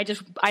 And I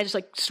just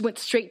like went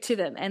straight to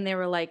them, and they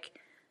were like,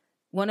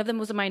 one of them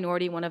was a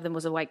minority, one of them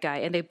was a white guy,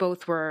 and they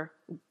both were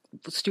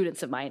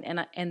students of mine.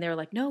 And they were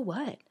like, "No,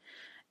 what?"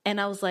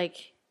 And I was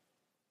like,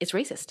 "It's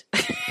racist."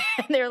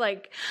 And they're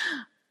like,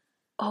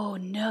 "Oh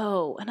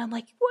no." And I'm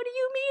like, "What do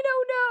you mean,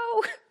 oh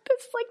no?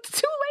 It's like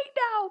too late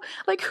now.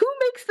 Like, who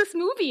makes this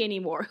movie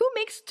anymore? Who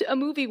makes a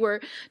movie where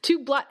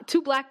two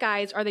black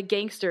guys are the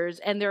gangsters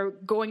and they're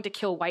going to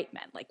kill white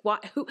men? Like,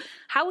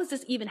 how is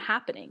this even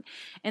happening?"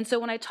 And so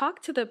when I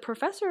talked to the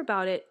professor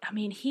about it, I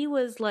mean, he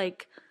was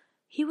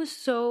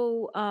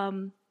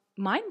so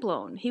mind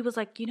blown. He was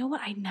like, you know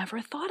what? I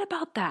never thought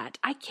about that.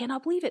 I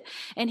cannot believe it.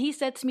 And he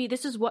said to me,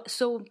 this is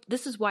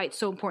why it's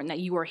so important that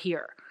you are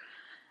here.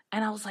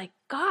 And I was like,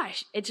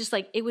 gosh, it's just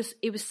like, it was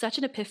such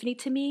an epiphany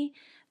to me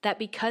that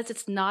because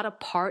it's not a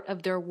part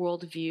of their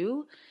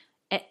worldview,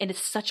 and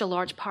it's such a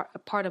large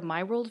part of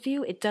my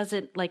worldview, it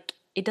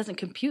doesn't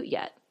compute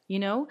yet, you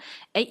know?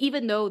 And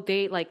even though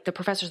they, like, the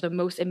professors are the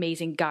most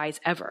amazing guys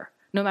ever,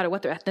 no matter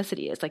what their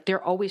ethnicity is, like,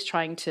 they're always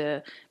trying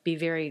to be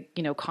very,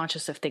 you know,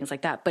 conscious of things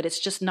like that, but it's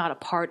just not a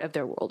part of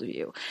their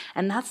worldview.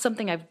 And that's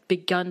something I've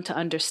begun to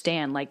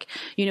understand. Like,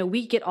 you know,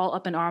 we get all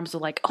up in arms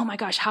of like, oh my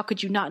gosh, how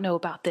could you not know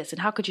about this?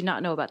 And how could you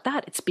not know about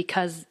that? It's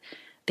because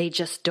they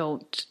just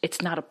don't,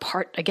 it's not a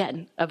part,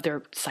 again, of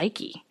their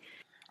psyche.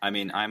 I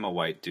mean, I'm a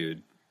white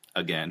dude,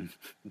 again,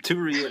 to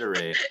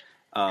reiterate.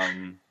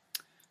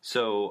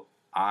 So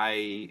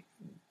I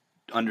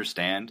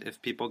understand if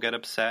people get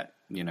upset,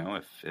 you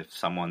know, if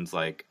someone's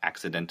like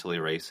accidentally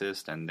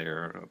racist and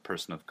they're a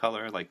person of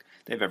color, like,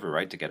 they have every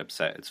right to get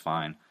upset. It's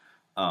fine.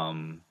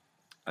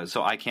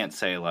 So I can't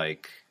say,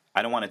 like,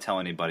 I don't want to tell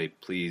anybody,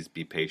 please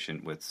be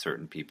patient with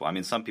certain people. I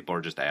mean, some people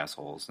are just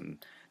assholes and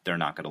they're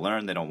not going to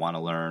learn. They don't want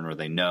to learn, or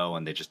they know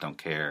and they just don't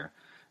care.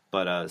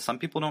 But some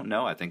people don't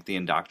know. I think the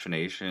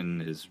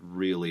indoctrination is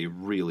really,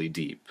 really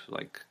deep.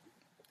 Like,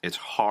 it's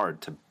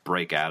hard to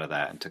break out of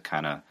that and to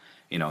kind of,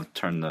 you know,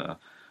 turn the,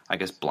 I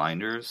guess,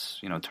 blinders,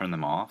 you know, turn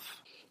them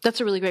off. That's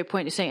a really great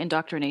point to say,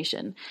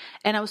 indoctrination.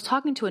 And I was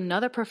talking to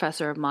another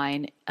professor of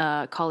mine,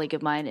 a colleague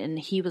of mine, and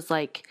he was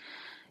like,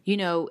 you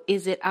know,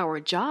 is it our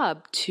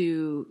job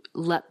to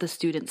let the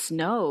students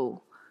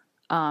know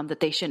that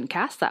they shouldn't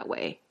cast that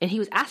way? And he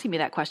was asking me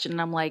that question,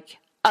 and I'm like,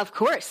 of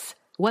course,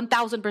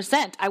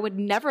 1,000%. I would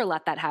never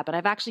let that happen.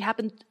 It's actually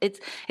happened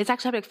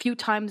a few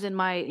times in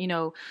my, you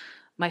know,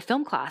 my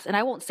film class. And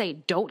I won't say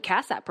don't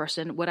cast that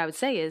person. What I would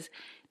say is,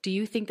 do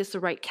you think this is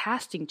the right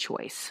casting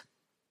choice?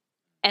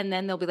 And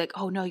then they'll be like,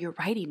 oh, no, you're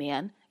righty,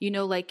 man. You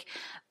know, like,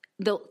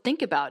 they'll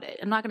think about it.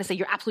 I'm not going to say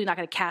you're absolutely not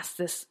going to cast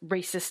this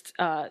racist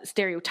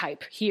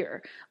stereotype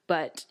here.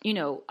 But, you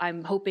know,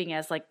 I'm hoping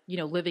as, like, you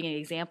know, living an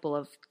example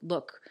of,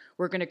 look,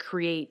 we're going to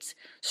create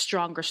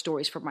stronger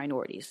stories for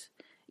minorities.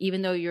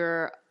 Even though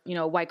you're, you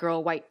know, white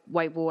girl, white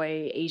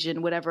boy,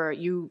 Asian, whatever,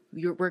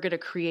 we're going to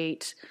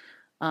create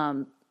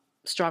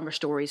stronger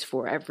stories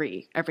for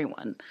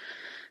everyone.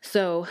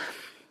 So,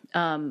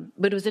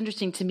 but it was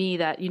interesting to me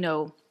that, you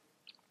know,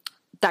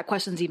 that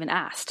question's even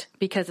asked,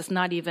 because it's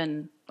not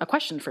even a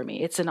question for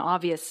me. It's an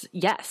obvious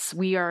yes.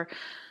 We are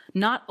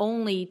not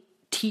only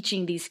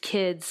teaching these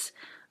kids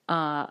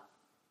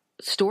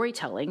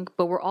storytelling,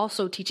 but we're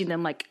also teaching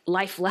them, like,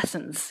 life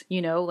lessons,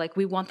 you know, like,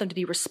 we want them to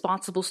be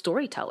responsible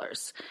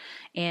storytellers.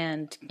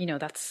 And, you know,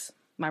 that's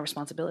my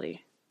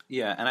responsibility.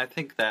 Yeah. And I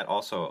think that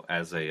also,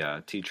 as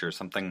a teacher,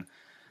 something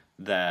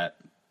that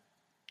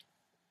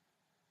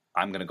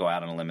I'm going to go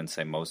out on a limb and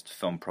say most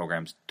film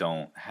programs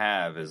don't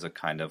have is a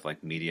kind of,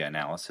 like, media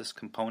analysis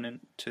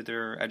component to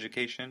their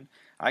education.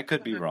 I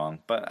could be wrong,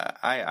 but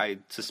I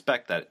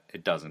suspect that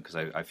it doesn't, because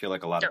I feel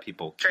like a lot of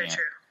people can't. Very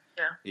true.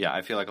 Yeah. Yeah,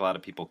 I feel like a lot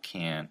of people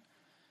can't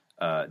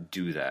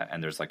do that,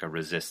 and there's, like, a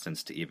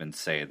resistance to even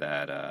say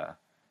that,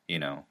 you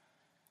know,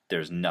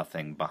 there's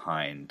nothing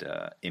behind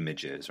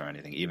images or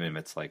anything, even if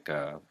it's, like,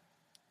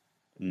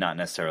 not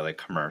necessarily a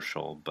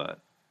commercial, but,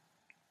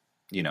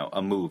 you know,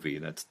 a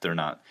movie they're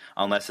not,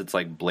 unless it's,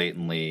 like,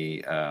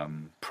 blatantly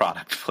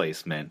product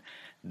placement,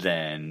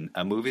 then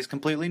a movie's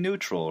completely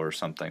neutral or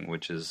something,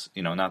 which is,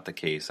 you know, not the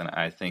case. And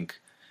I think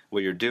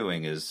what you're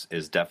doing is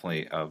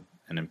definitely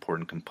an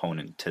important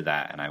component to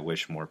that. And I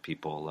wish more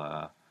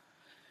people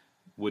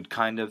would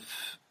kind of,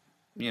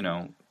 you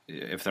know,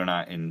 if they're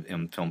not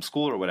in film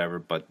school or whatever,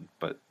 but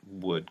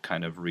would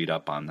kind of read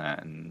up on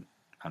that and,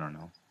 I don't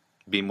know,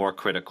 be more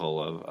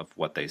critical of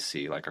what they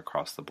see, like,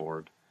 across the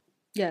board.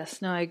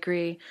 Yes, no, I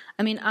agree.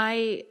 I mean,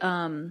 I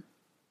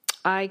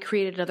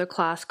created another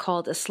class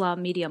called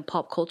Islam, Media, and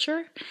Pop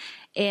Culture,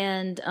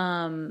 and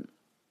I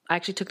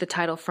actually took the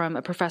title from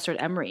a professor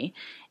at Emory,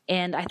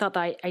 and I thought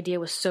the idea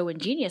was so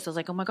ingenious. I was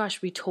like, oh my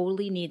gosh, we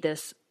totally need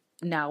this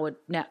now.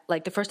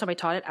 Like, the first time I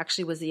taught it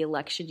actually was the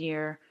election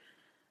year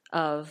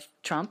of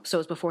Trump, so it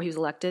was before he was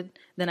elected.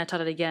 Then I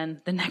taught it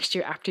again the next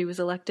year after he was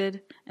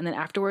elected, and then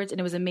afterwards, and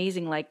it was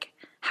amazing, like,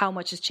 how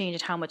much has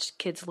changed and how much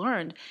kids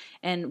learned.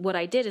 And what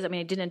I did is, I mean,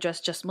 I didn't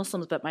address just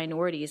Muslims, but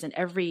minorities. And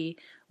every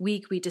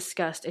week we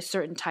discussed a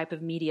certain type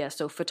of media.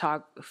 So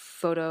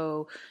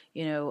photo,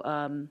 you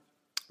know,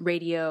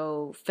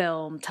 radio,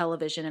 film,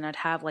 television. And I'd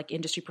have, like,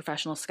 industry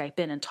professionals Skype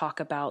in and talk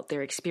about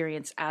their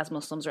experience as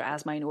Muslims or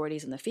as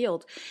minorities in the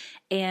field.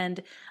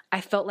 And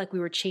I felt like we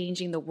were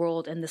changing the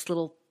world in this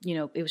little, you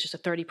know, it was just a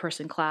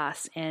 30-person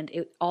class.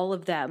 And all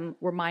of them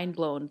were mind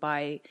blown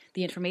by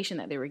the information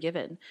that they were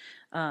given.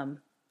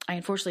 I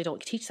unfortunately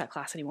don't teach that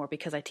class anymore,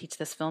 because I teach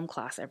this film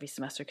class every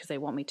semester because they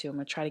want me to. I'm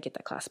going to try to get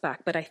that class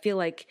back. But I feel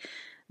like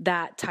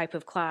that type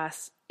of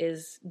class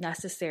is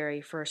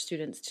necessary for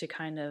students to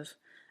kind of,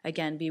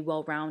 again, be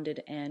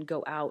well-rounded and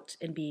go out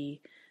and be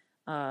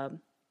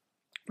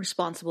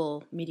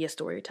responsible media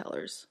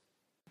storytellers.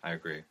 I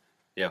agree.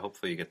 Yeah,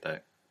 hopefully you get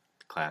that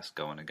class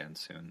going again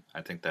soon.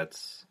 I think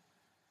it's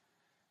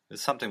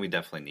something we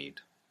definitely need.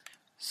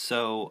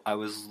 So I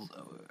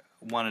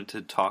wanted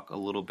to talk a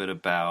little bit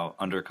about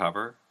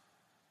Undercover.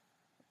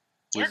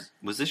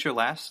 Was this your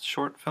last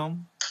short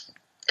film?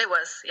 It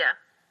was, yeah.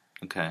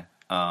 Okay.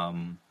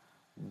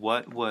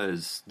 What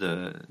was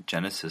the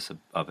genesis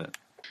of it?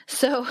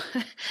 So,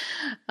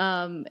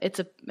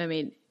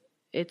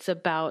 it's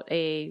about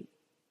a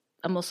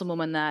Muslim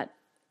woman that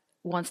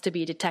wants to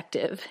be a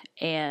detective,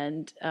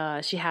 and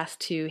she has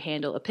to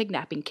handle a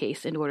kidnapping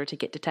case in order to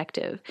get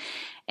detective.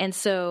 And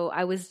so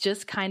I was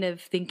just kind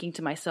of thinking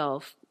to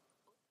myself,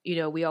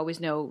 we always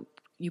know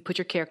you put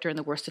your character in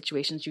the worst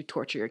situations, you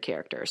torture your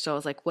character. So I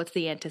was like, what's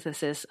the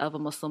antithesis of a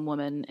Muslim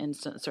woman in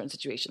certain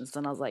situations?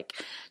 And I was like,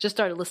 just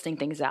started listing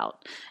things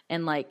out.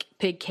 And like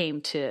pig came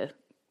to,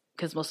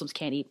 because Muslims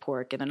can't eat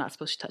pork and they're not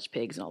supposed to touch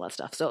pigs and all that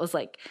stuff. So it was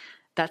like,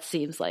 that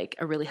seems like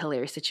a really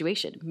hilarious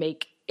situation.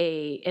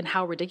 And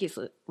how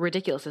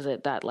ridiculous is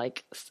it that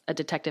like a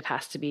detective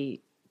has to be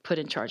put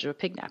in charge of a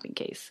kidnapping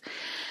case?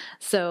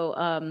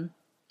 So,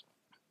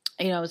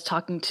 I was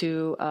talking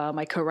to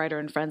my co-writer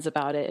and friends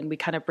about it, and we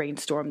kind of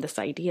brainstormed this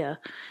idea,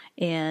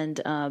 and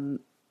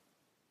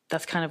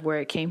that's kind of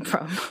where it came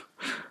from.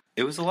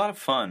 It was a lot of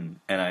fun,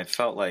 and I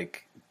felt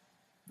like,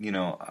 this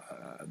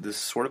is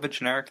sort of a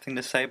generic thing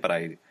to say, but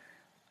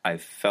I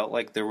felt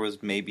like there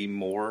was maybe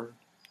more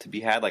to be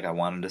had. Like I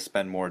wanted to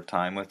spend more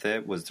time with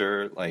it. Was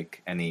there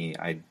like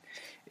the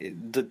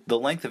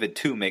length of it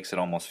too makes it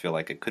almost feel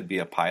like it could be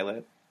a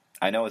pilot.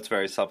 I know it's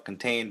very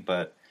self-contained,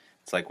 but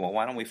it's like, well,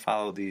 why don't we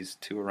follow these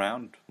two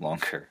around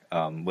longer?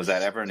 Was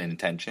that ever an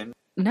intention?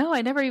 No,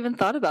 I never even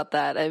thought about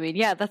that. I mean,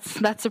 yeah,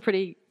 that's a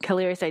pretty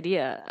hilarious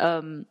idea.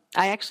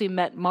 I actually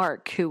met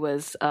Mark, who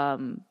was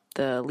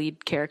the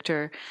lead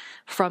character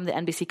from the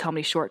NBC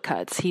comedy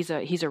Shortcuts. He's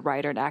a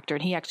writer and actor,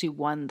 and he actually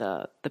won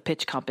the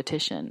pitch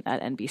competition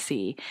at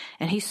NBC.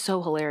 And he's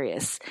so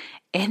hilarious,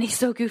 and he's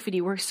so goofy. And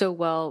he works so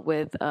well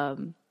with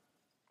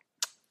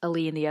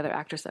Ali and the other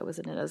actress that was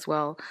in it as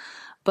well.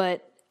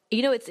 But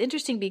it's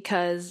interesting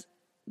because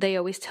they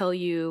always tell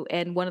you,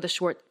 and one of the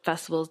short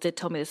festivals did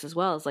tell me this as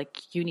well, is like,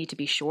 you need to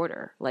be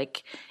shorter.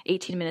 Like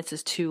 18 minutes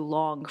is too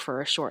long for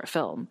a short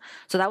film.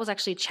 So that was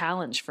actually a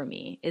challenge for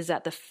me, is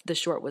that the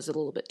short was a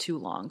little bit too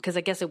long. Because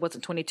I guess it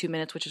wasn't 22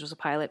 minutes, which was a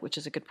pilot, which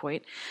is a good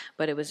point.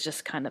 But it was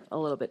just kind of a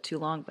little bit too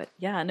long. But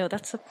yeah, no,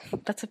 that's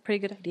a pretty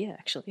good idea,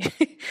 actually.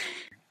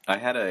 I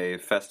had a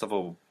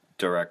festival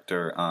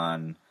director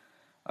on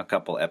a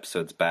couple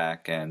episodes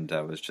back, and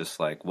I was just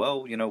like,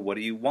 well, what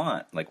do you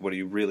want? Like, what are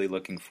you really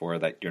looking for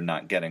that you're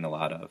not getting a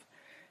lot of?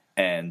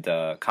 And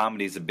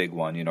comedy's a big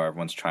one.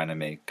 Everyone's trying to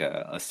make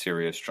a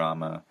serious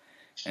drama.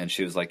 And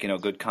she was like,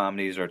 good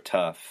comedies are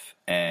tough,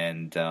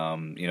 and,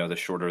 the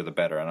shorter the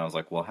better. And I was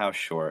like, well, how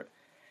short?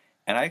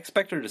 And I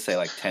expect her to say,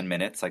 like, 10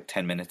 minutes. Like,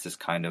 10 minutes is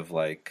kind of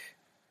like,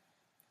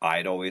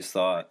 I'd always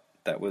thought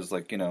that was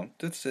like,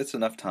 it's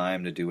enough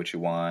time to do what you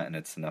want, and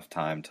it's enough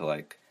time to,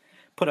 like,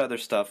 put other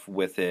stuff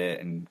with it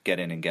and get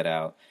in and get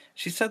out.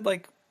 She said I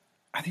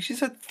think she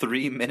said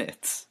 3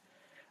 minutes.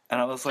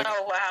 And I was like,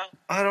 oh, wow.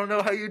 I don't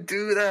know how you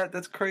do that.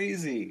 That's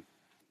crazy.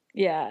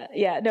 Yeah.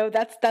 No,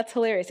 that's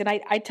hilarious. And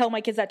I tell my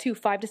kids that too,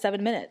 5 to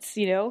 7 minutes,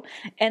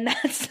 and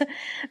that's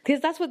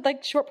because that's what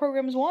like short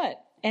programs want.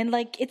 And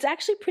like, it's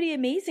actually pretty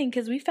amazing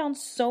because we found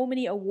so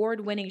many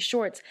award-winning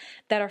shorts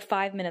that are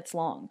 5 minutes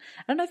long.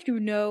 I don't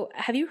know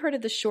if have you heard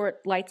of the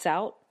short Lights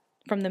Out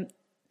from the...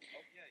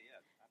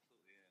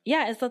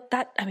 Yeah, it's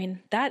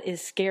that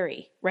is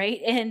scary,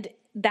 right? And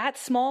that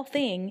small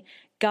thing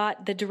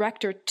got the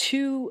director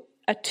to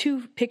a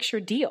 2-picture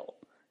deal,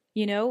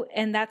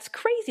 and that's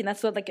crazy. And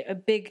that's what, like, a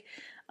big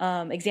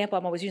example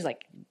I'm always using,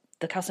 like,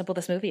 look how simple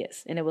this movie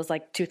is. And it was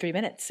like 2-3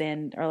 minutes,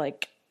 and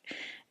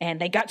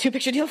they got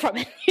 2-picture deal from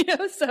it,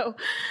 so.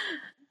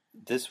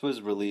 This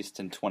was released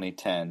in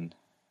 2010,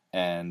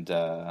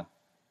 and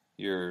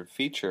your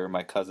feature,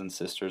 My Cousin's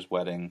Sister's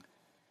Wedding,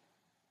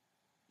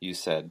 you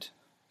said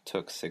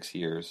took 6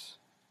 years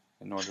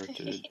in order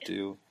to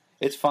do.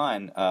 It's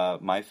fine.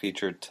 My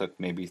feature took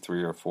maybe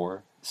 3 or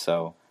 4,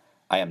 so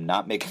I am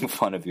not making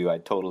fun of you. I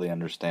totally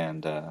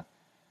understand,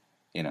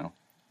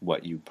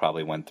 what you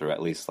probably went through,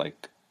 at least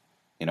like,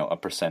 a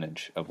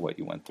percentage of what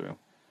you went through.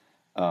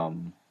 But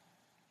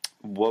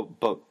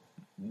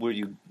were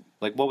you,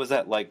 like, what was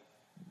that like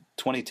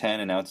 2010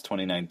 and now it's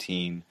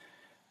 2019?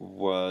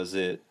 Were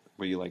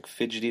you like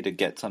fidgety to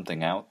get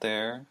something out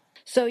there?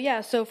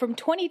 So from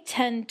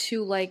 2010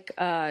 to like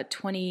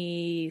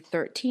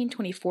 2013,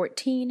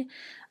 2014,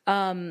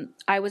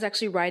 I was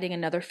actually writing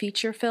another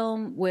feature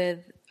film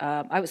with,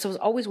 I was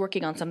always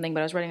working on something, but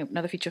I was writing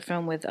another feature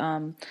film with,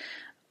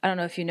 I don't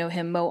know if you know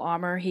him, Mo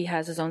Amer. He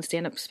has his own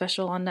stand-up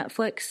special on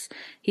Netflix.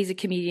 He's a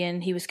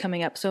comedian. He was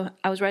coming up. So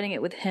I was writing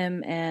it with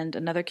him and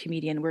another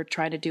comedian. We're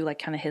trying to do like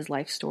kind of his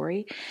life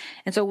story.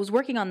 And so I was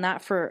working on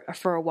that for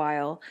a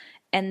while.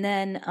 And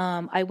then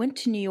I went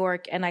to New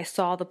York and I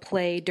saw the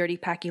play Dirty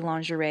Packy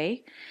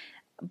Lingerie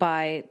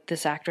by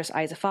this actress,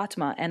 Isa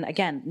Fatima. And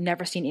again,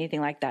 never seen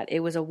anything like that.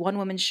 It was a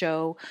one-woman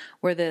show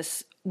where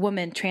this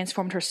woman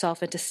transformed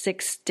herself into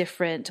 6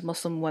 different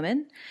Muslim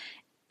women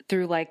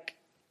through like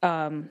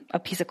a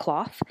piece of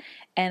cloth.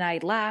 And I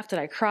laughed and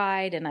I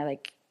cried and I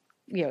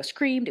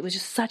screamed. It was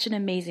just such an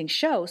amazing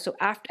show. So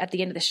at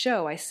the end of the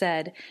show, I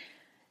said,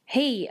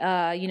 hey,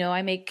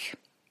 I make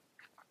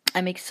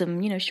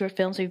some, short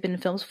films. We've been in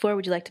films before.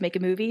 Would you like to make a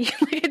movie?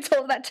 I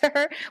told that to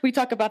her. We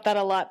talk about that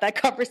a lot, that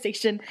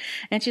conversation.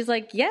 And she's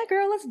like, yeah,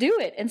 girl, let's do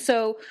it. And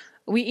so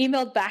we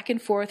emailed back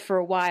and forth for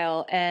a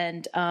while.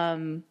 And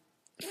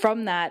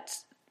from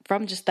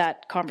just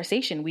that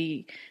conversation,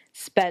 we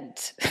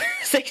spent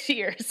 6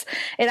 years.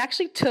 It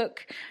actually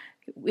took,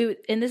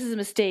 and this is a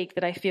mistake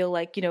that I feel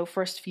like,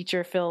 first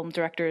feature film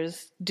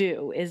directors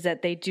do, is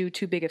that they do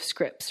too big of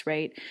scripts,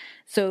 right?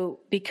 So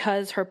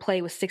because her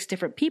play was 6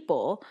 different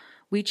people,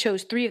 we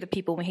chose 3 of the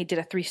people when he did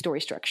a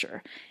 3-story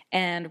structure.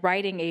 And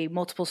writing a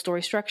multiple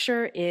story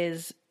structure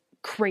is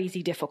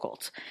crazy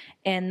difficult.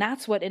 And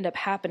that's what ended up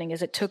happening,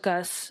 is it took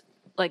us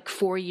like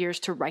 4 years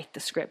to write the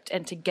script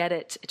and to get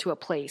it to a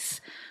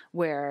place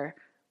where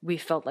we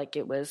felt like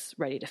it was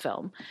ready to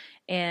film.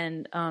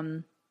 And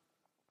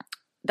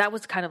that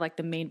was kind of like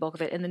the main bulk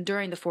of it. And then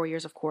during the 4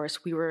 years, of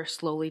course, we were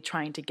slowly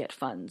trying to get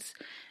funds.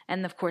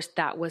 And of course,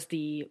 that was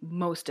the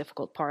most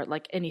difficult part,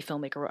 like any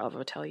filmmaker will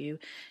ever tell you,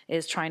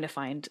 is trying to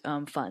find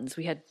funds.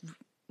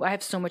 I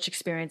have so much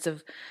experience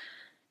of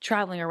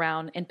traveling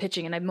around and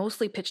pitching, and I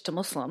mostly pitched to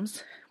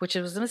Muslims, which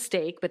was a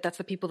mistake, but that's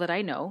the people that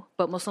I know.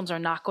 But Muslims are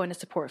not going to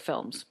support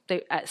films.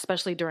 They,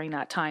 especially during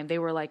that time, they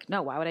were like,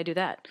 no, why would I do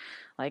that?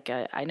 Like,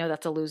 I know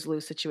that's a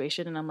lose-lose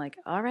situation. And I'm like,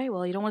 all right,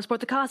 well, you don't want to support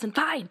the cause, and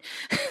fine.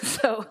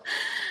 So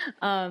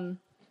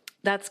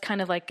that's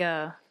kind of like,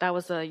 that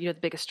was the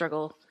biggest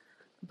struggle.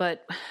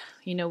 But,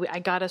 I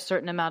got a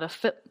certain amount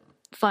of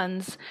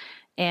funds,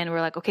 and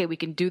we're like, okay, we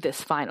can do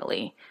this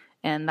finally.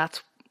 And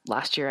that's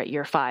last year at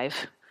year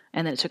 5.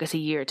 And then it took us a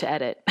year to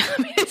edit.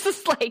 I mean, it's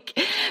just like,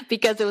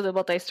 because it was a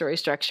multi-story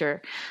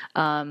structure.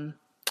 And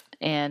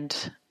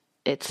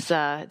it's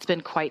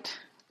been quite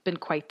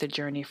the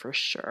journey for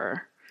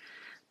sure.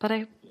 But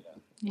I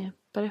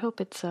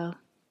hope it's, I'm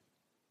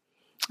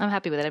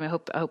happy with it. I mean,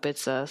 I hope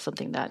it's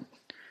something that,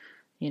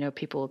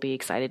 people will be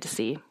excited to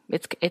see.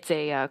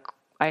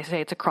 I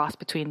say it's a cross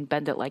between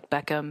Bend It Like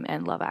Beckham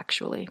and Love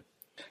Actually.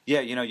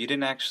 Yeah. we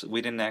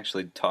didn't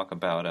actually talk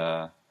about,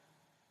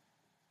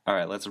 all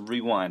right, let's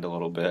rewind a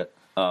little bit.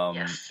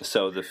 Yes.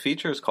 So the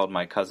feature is called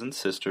My Cousin's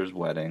Sister's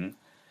Wedding.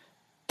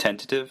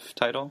 Tentative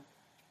title,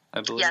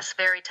 I believe? Yes,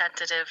 very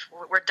tentative.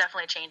 We're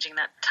definitely changing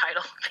that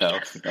title.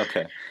 Yes. Oh,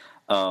 okay.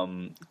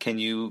 Can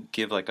you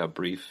give like a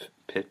brief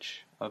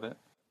pitch of it?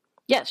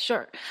 Yes,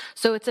 sure.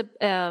 So it's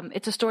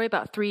a story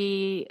about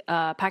 3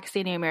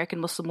 Pakistani American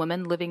Muslim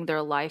women living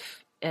their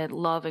life and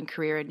love and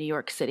career in New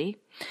York City.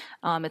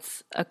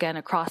 It's again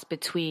a cross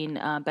between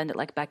Bend It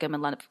Like Beckham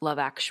and Love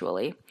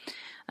Actually,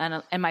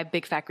 and My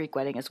Big Fat Greek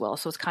Wedding as well.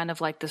 So it's kind of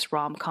like this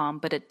rom-com,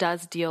 but it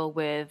does deal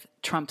with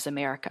Trump's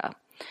America.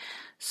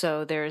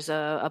 So there's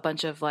a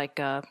bunch of like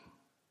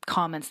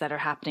comments that are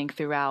happening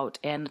throughout,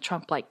 and the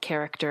Trump-like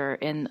character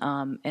in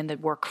the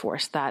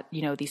workforce that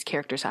these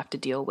characters have to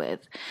deal with.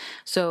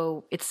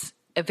 So it's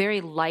a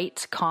very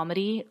light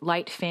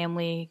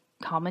family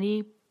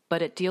comedy,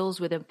 but it deals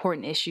with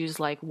important issues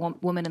like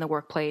women in the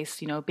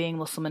workplace, being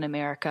Muslim in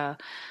America,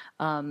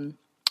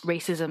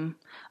 racism,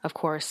 of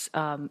course,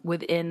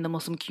 within the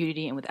Muslim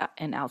community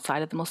and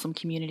outside of the Muslim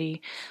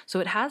community. So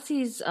it has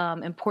these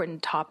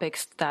important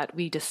topics that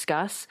we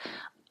discuss,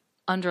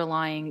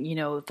 underlying,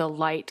 the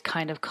light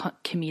kind of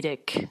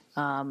comedic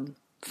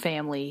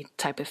family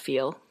type of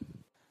feel.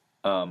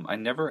 I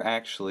never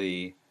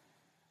actually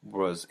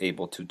was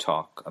able to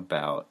talk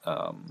about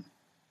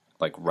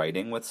like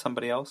writing with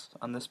somebody else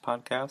on this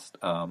podcast.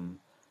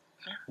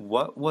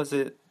 What was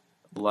it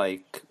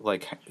like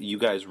you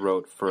guys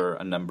wrote for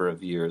a number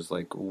of years?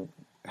 Like,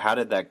 how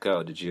did that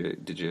go? Did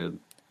you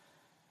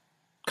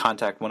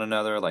contact one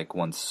another like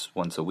once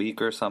a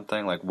week or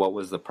something? Like, what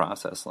was the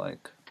process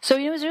like? So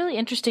it was really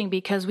interesting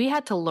because we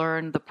had to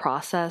learn the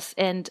process,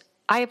 and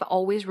I have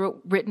always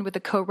written with a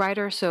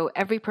co-writer, so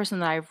every person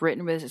that I've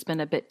written with has been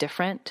a bit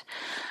different.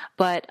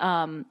 But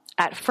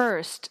at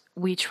first,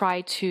 we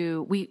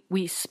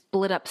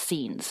split up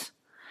scenes.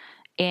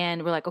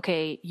 And we're like,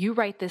 okay, you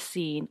write this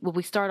scene. Well,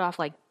 we start off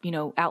like,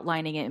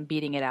 outlining it and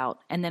beating it out.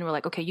 And then we're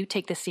like, okay, you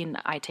take this scene,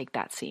 I take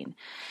that scene.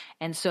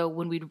 And so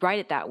when we'd write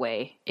it that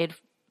way, it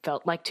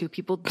felt like two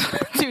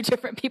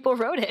different people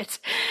wrote it,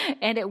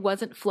 and it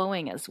wasn't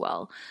flowing as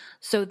well.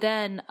 So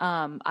then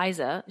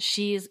Isa,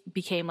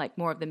 became like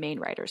more of the main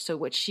writer. So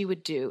what she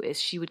would do is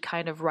she would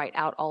kind of write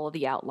out all of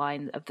the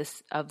outline of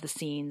the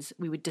scenes.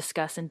 We would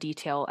discuss in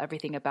detail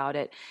everything about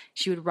it.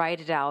 She would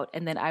write it out,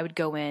 and then I would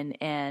go in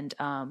and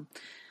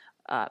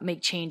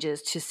make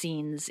changes to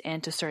scenes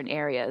and to certain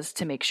areas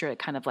to make sure it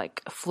kind of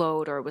like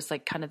flowed, or it was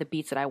like kind of the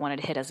beats that I wanted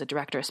to hit as a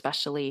director,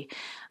 especially.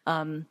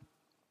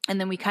 And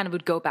then we kind of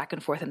would go back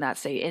and forth in that,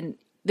 say, and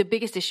the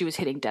biggest issue is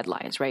hitting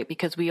deadlines, right?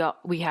 Because we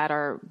had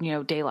our,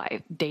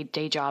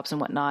 day jobs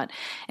and whatnot.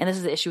 And this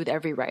is the issue with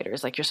every writer,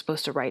 is like, you're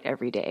supposed to write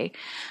every day,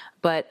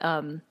 but,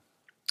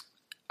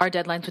 our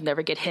deadlines would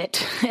never get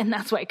hit. And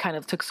that's why it kind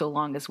of took so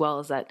long as well,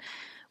 is that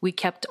we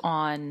kept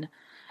on.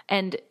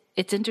 And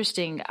it's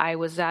interesting. I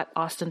was at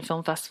Austin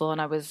Film Festival,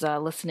 and I was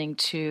listening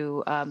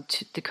to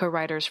the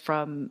co-writers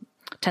from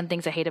 10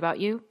 Things I Hate About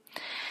You.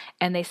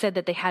 And they said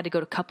that they had to go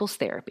to couples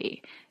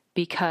therapy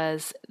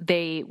because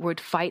they would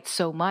fight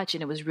so much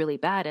and it was really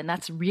bad. And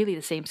that's really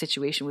the same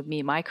situation with me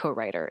and my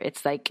co-writer.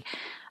 It's like,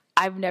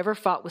 I've never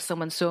fought with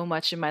someone so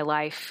much in my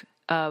life,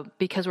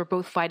 because we're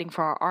both fighting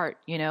for our art,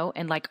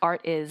 and like, art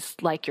is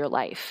like your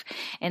life.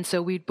 And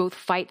so we'd both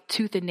fight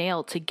tooth and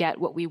nail to get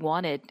what we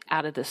wanted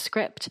out of the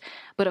script.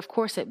 But of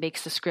course it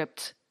makes the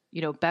script,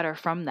 better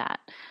from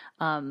that.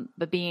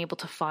 But being able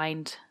to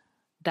find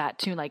that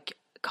too, like,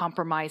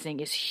 compromising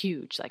is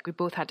huge. Like, we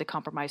both had to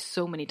compromise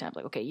so many times.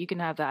 Like, okay, you can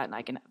have that and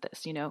I can have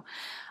this,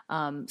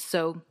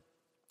 So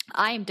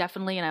I am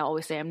definitely, and I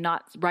always say,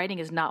 writing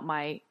is not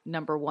my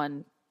number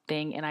one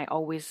thing. And I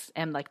always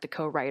am like the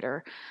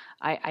co-writer.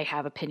 I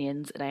have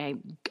opinions,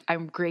 and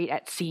I'm great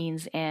at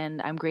scenes,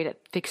 and I'm great at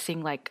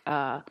fixing, like,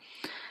 I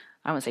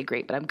wouldn't say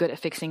great, but I'm good at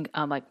fixing,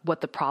 like,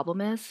 what the problem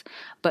is,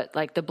 but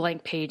like the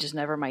blank page is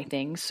never my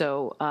thing.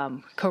 So,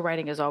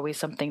 co-writing is always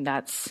something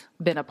that's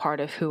been a part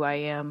of who I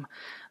am.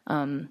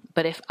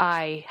 But if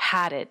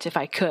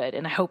I could,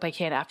 and I hope I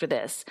can after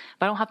this,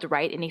 if I don't have to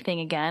write anything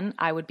again,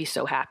 I would be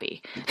so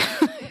happy.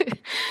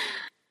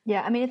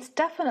 Yeah. I mean, it's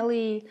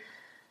definitely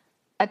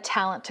a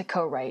talent to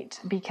co-write,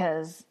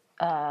 because,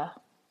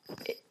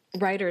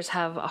 writers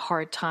have a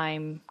hard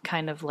time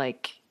kind of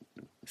like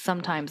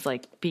sometimes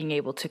like being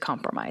able to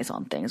compromise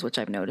on things, which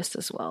I've noticed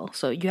as well.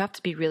 So you have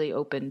to be really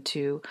open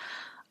to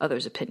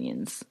others'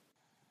 opinions.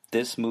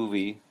 This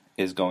movie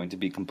is going to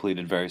be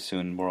completed very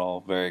soon. We're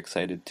all very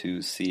excited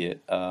to see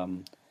it.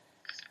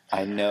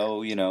 I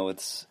know,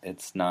 it's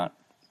not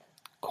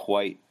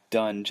quite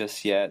done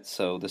just yet,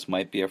 so this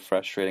might be a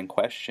frustrating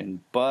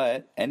question.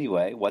 But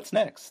anyway, what's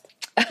next?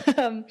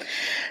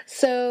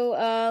 So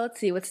let's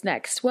see, what's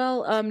next?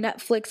 Well,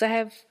 Netflix,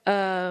 I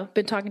have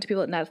been talking to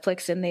people at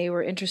Netflix, and they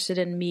were interested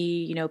in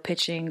me,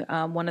 pitching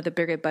one of the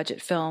bigger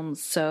budget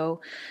films. So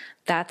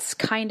that's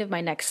kind of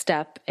my next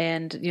step.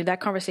 And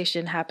that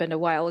conversation happened a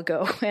while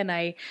ago, and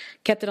I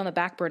kept it on the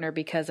back burner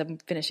because I'm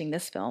finishing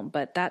this film.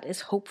 But that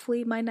is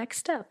hopefully my next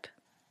step.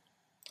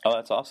 Oh,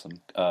 that's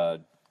awesome.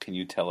 Can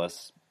you tell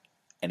us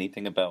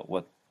anything about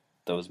what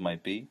those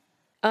might be?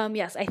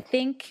 Yes, I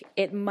think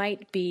it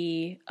might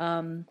be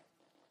a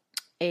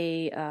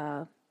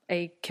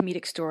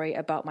comedic story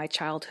about my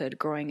childhood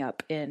growing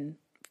up in,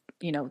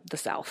 the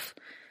South.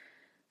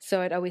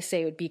 So I'd always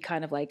say it would be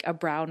kind of like a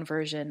Brown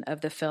version of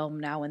the film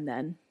Now and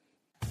Then.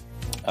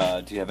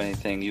 Do you have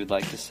anything you'd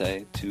like to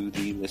say to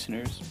the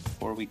listeners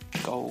before we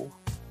go?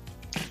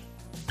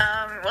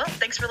 Well,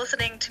 thanks for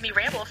listening to me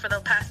ramble for the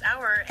past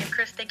hour. And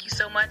Chris, thank you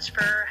so much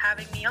for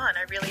having me on.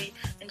 I really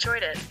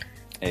enjoyed it.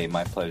 Hey,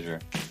 my pleasure.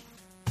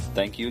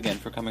 Thank you again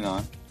for coming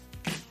on.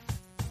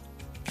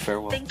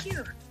 Farewell. Thank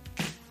you.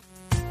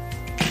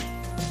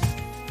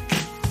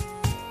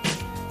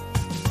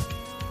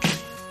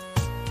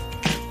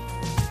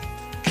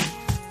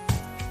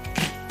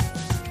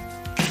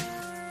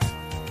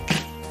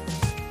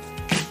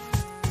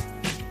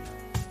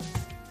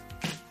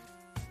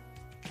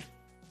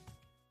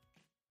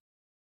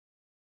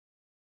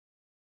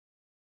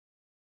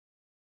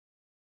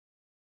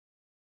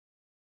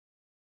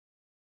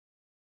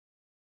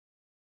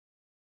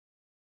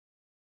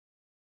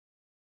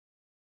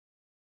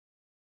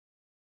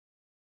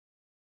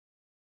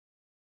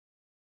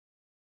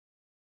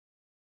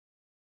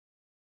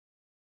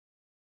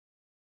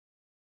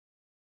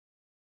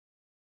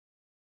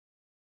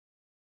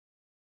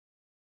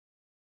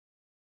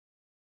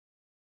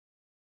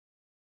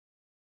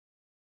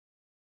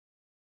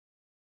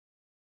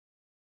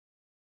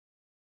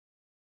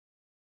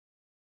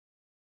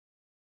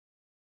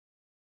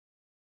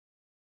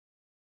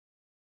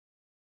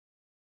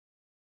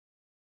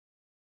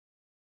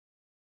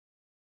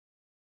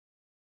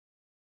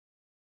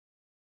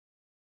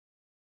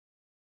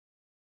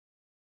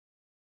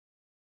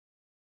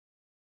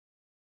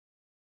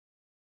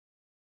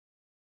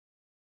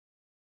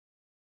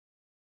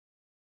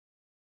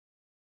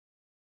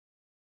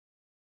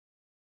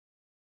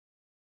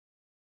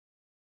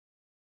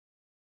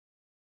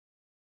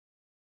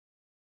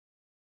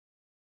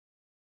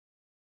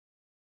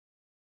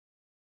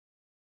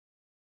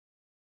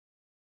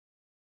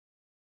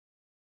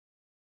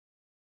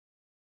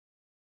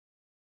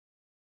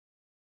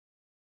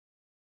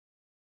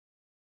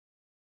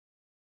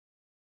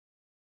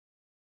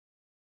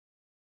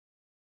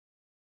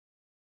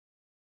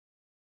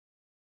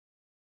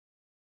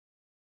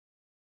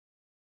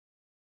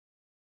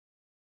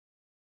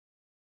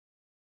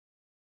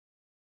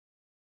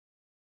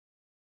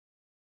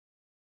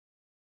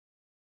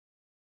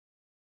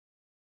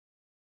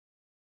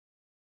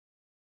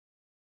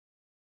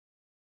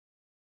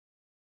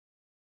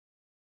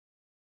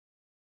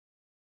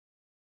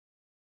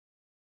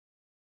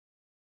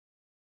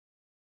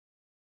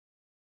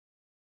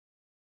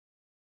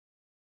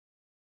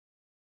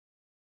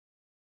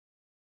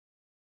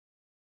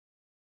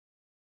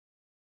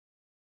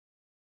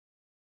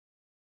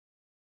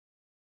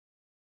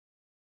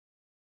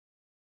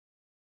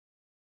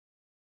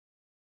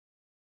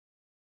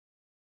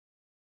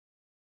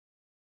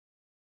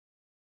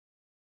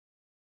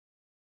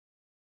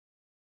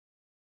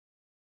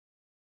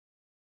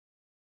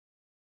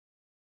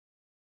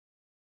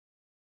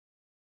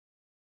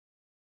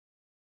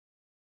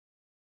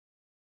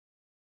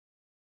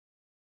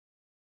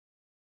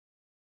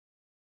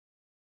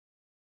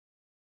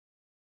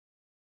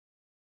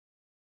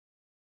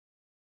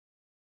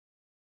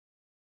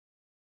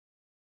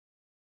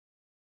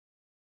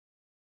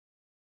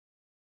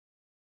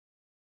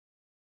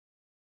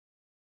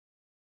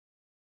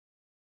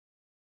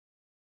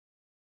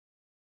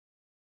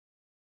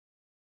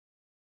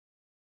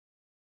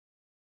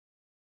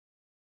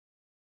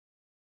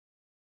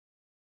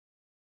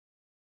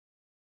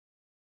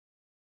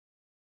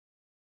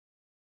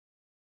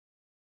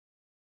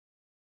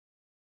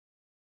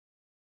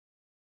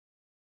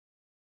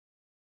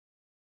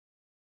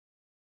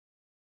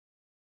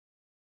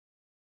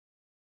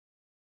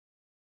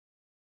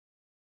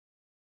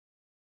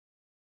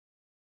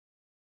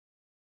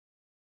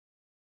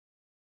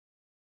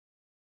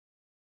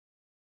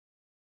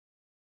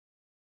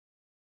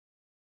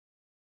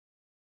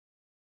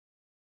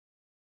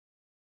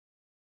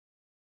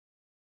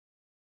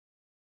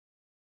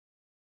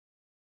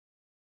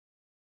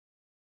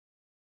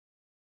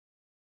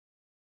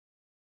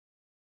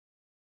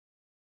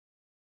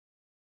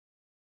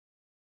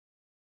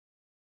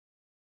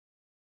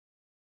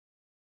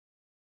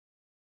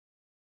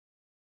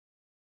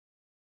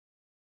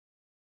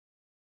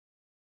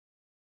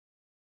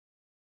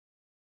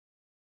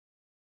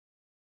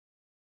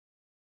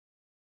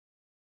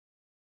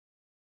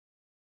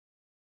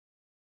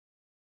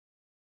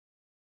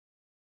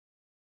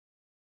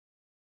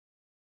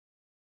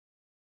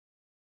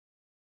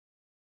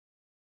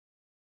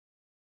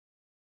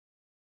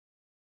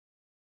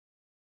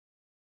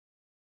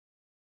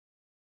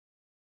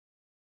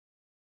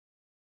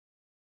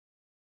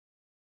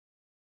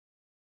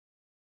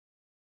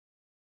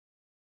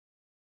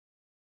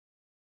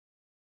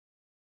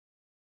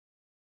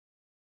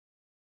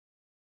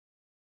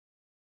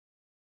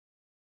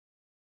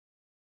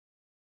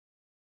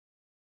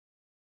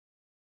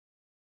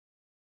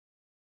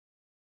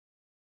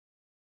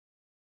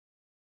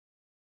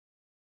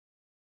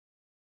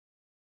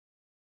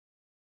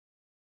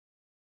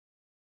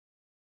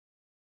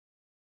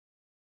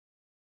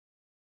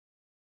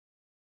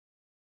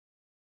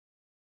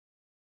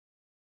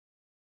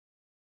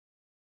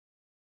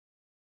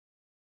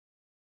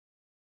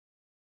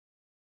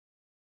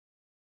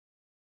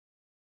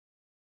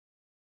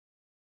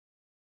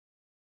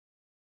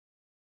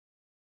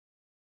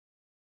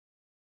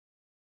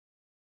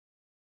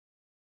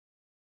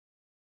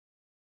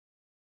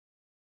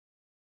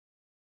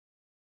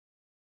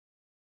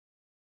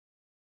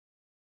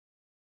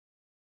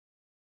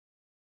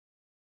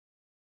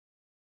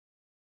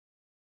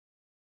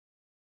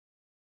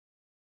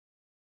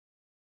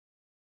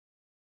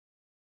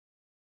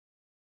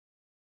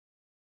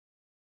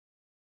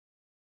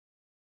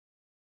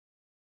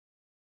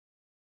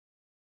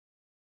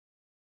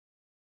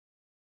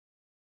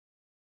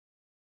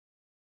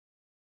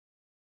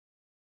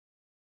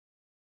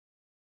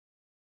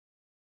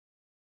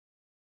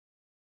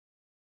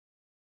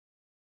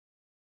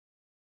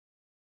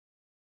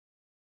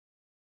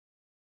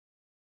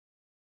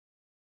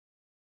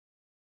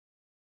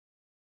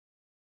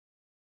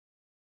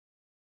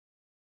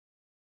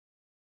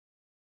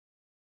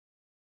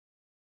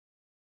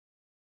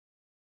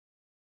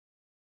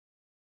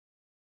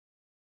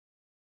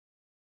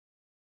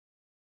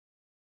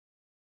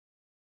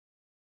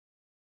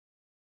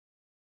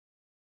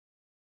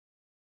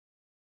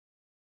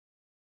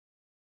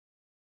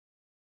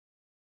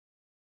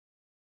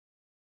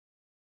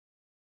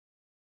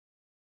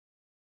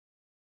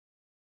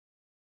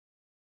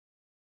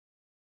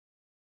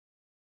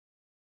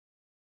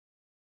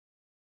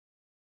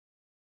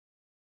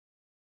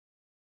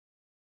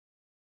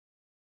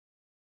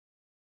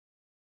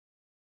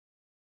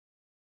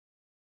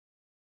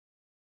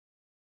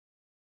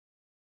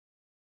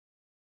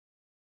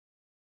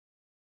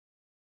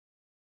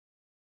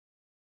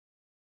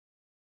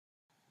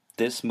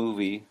 this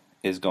movie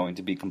is going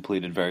to be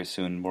completed very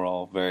soon. We're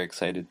all very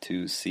excited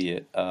to see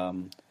it.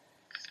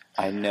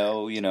 I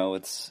know,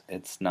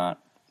 it's not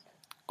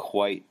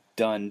quite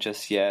done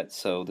just yet,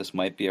 so this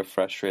might be a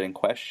frustrating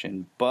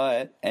question.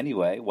 But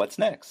anyway, what's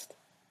next?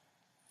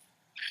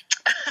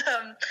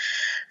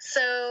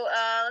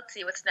 Let's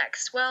see, what's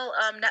next? Well,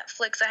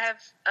 Netflix, I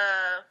have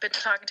been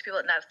talking to people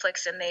at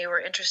Netflix, and they were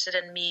interested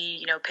in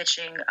me,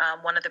 pitching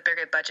one of the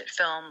bigger budget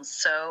films.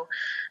 So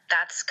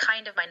that's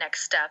kind of my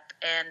next step.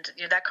 And,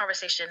 that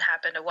conversation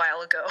happened a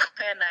while ago,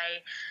 and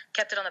I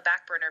kept it on the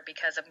back burner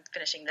because I'm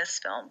finishing this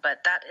film.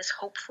 But that is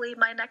hopefully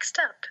my next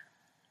step.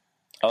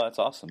 Oh, that's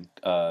awesome.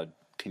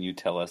 Can you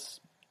tell us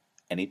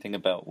anything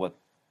about what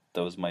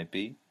those might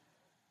be?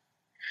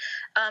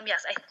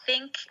 Yes, I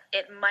think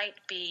it might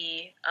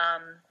be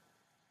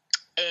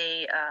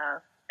a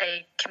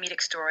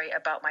comedic story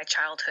about my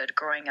childhood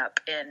growing up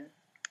in,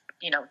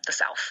 the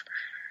South.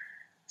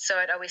 So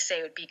I'd always say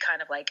it would be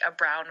kind of like a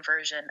brown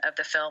version of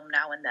the film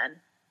Now and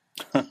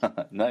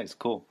Then. Nice,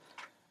 cool.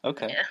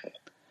 Okay. Yeah.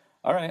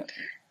 All right.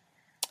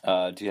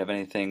 Do you have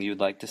anything you'd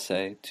like to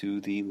say to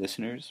the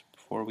listeners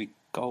before we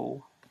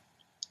go?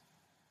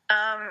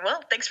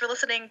 Well, thanks for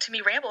listening to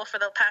me ramble for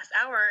the past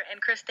hour.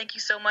 And Chris, thank you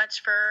so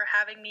much for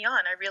having me on.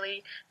 I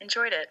really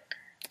enjoyed it.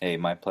 Hey,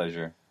 my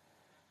pleasure.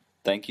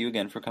 Thank you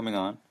again for coming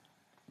on.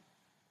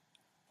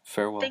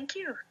 Farewell. Thank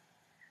you.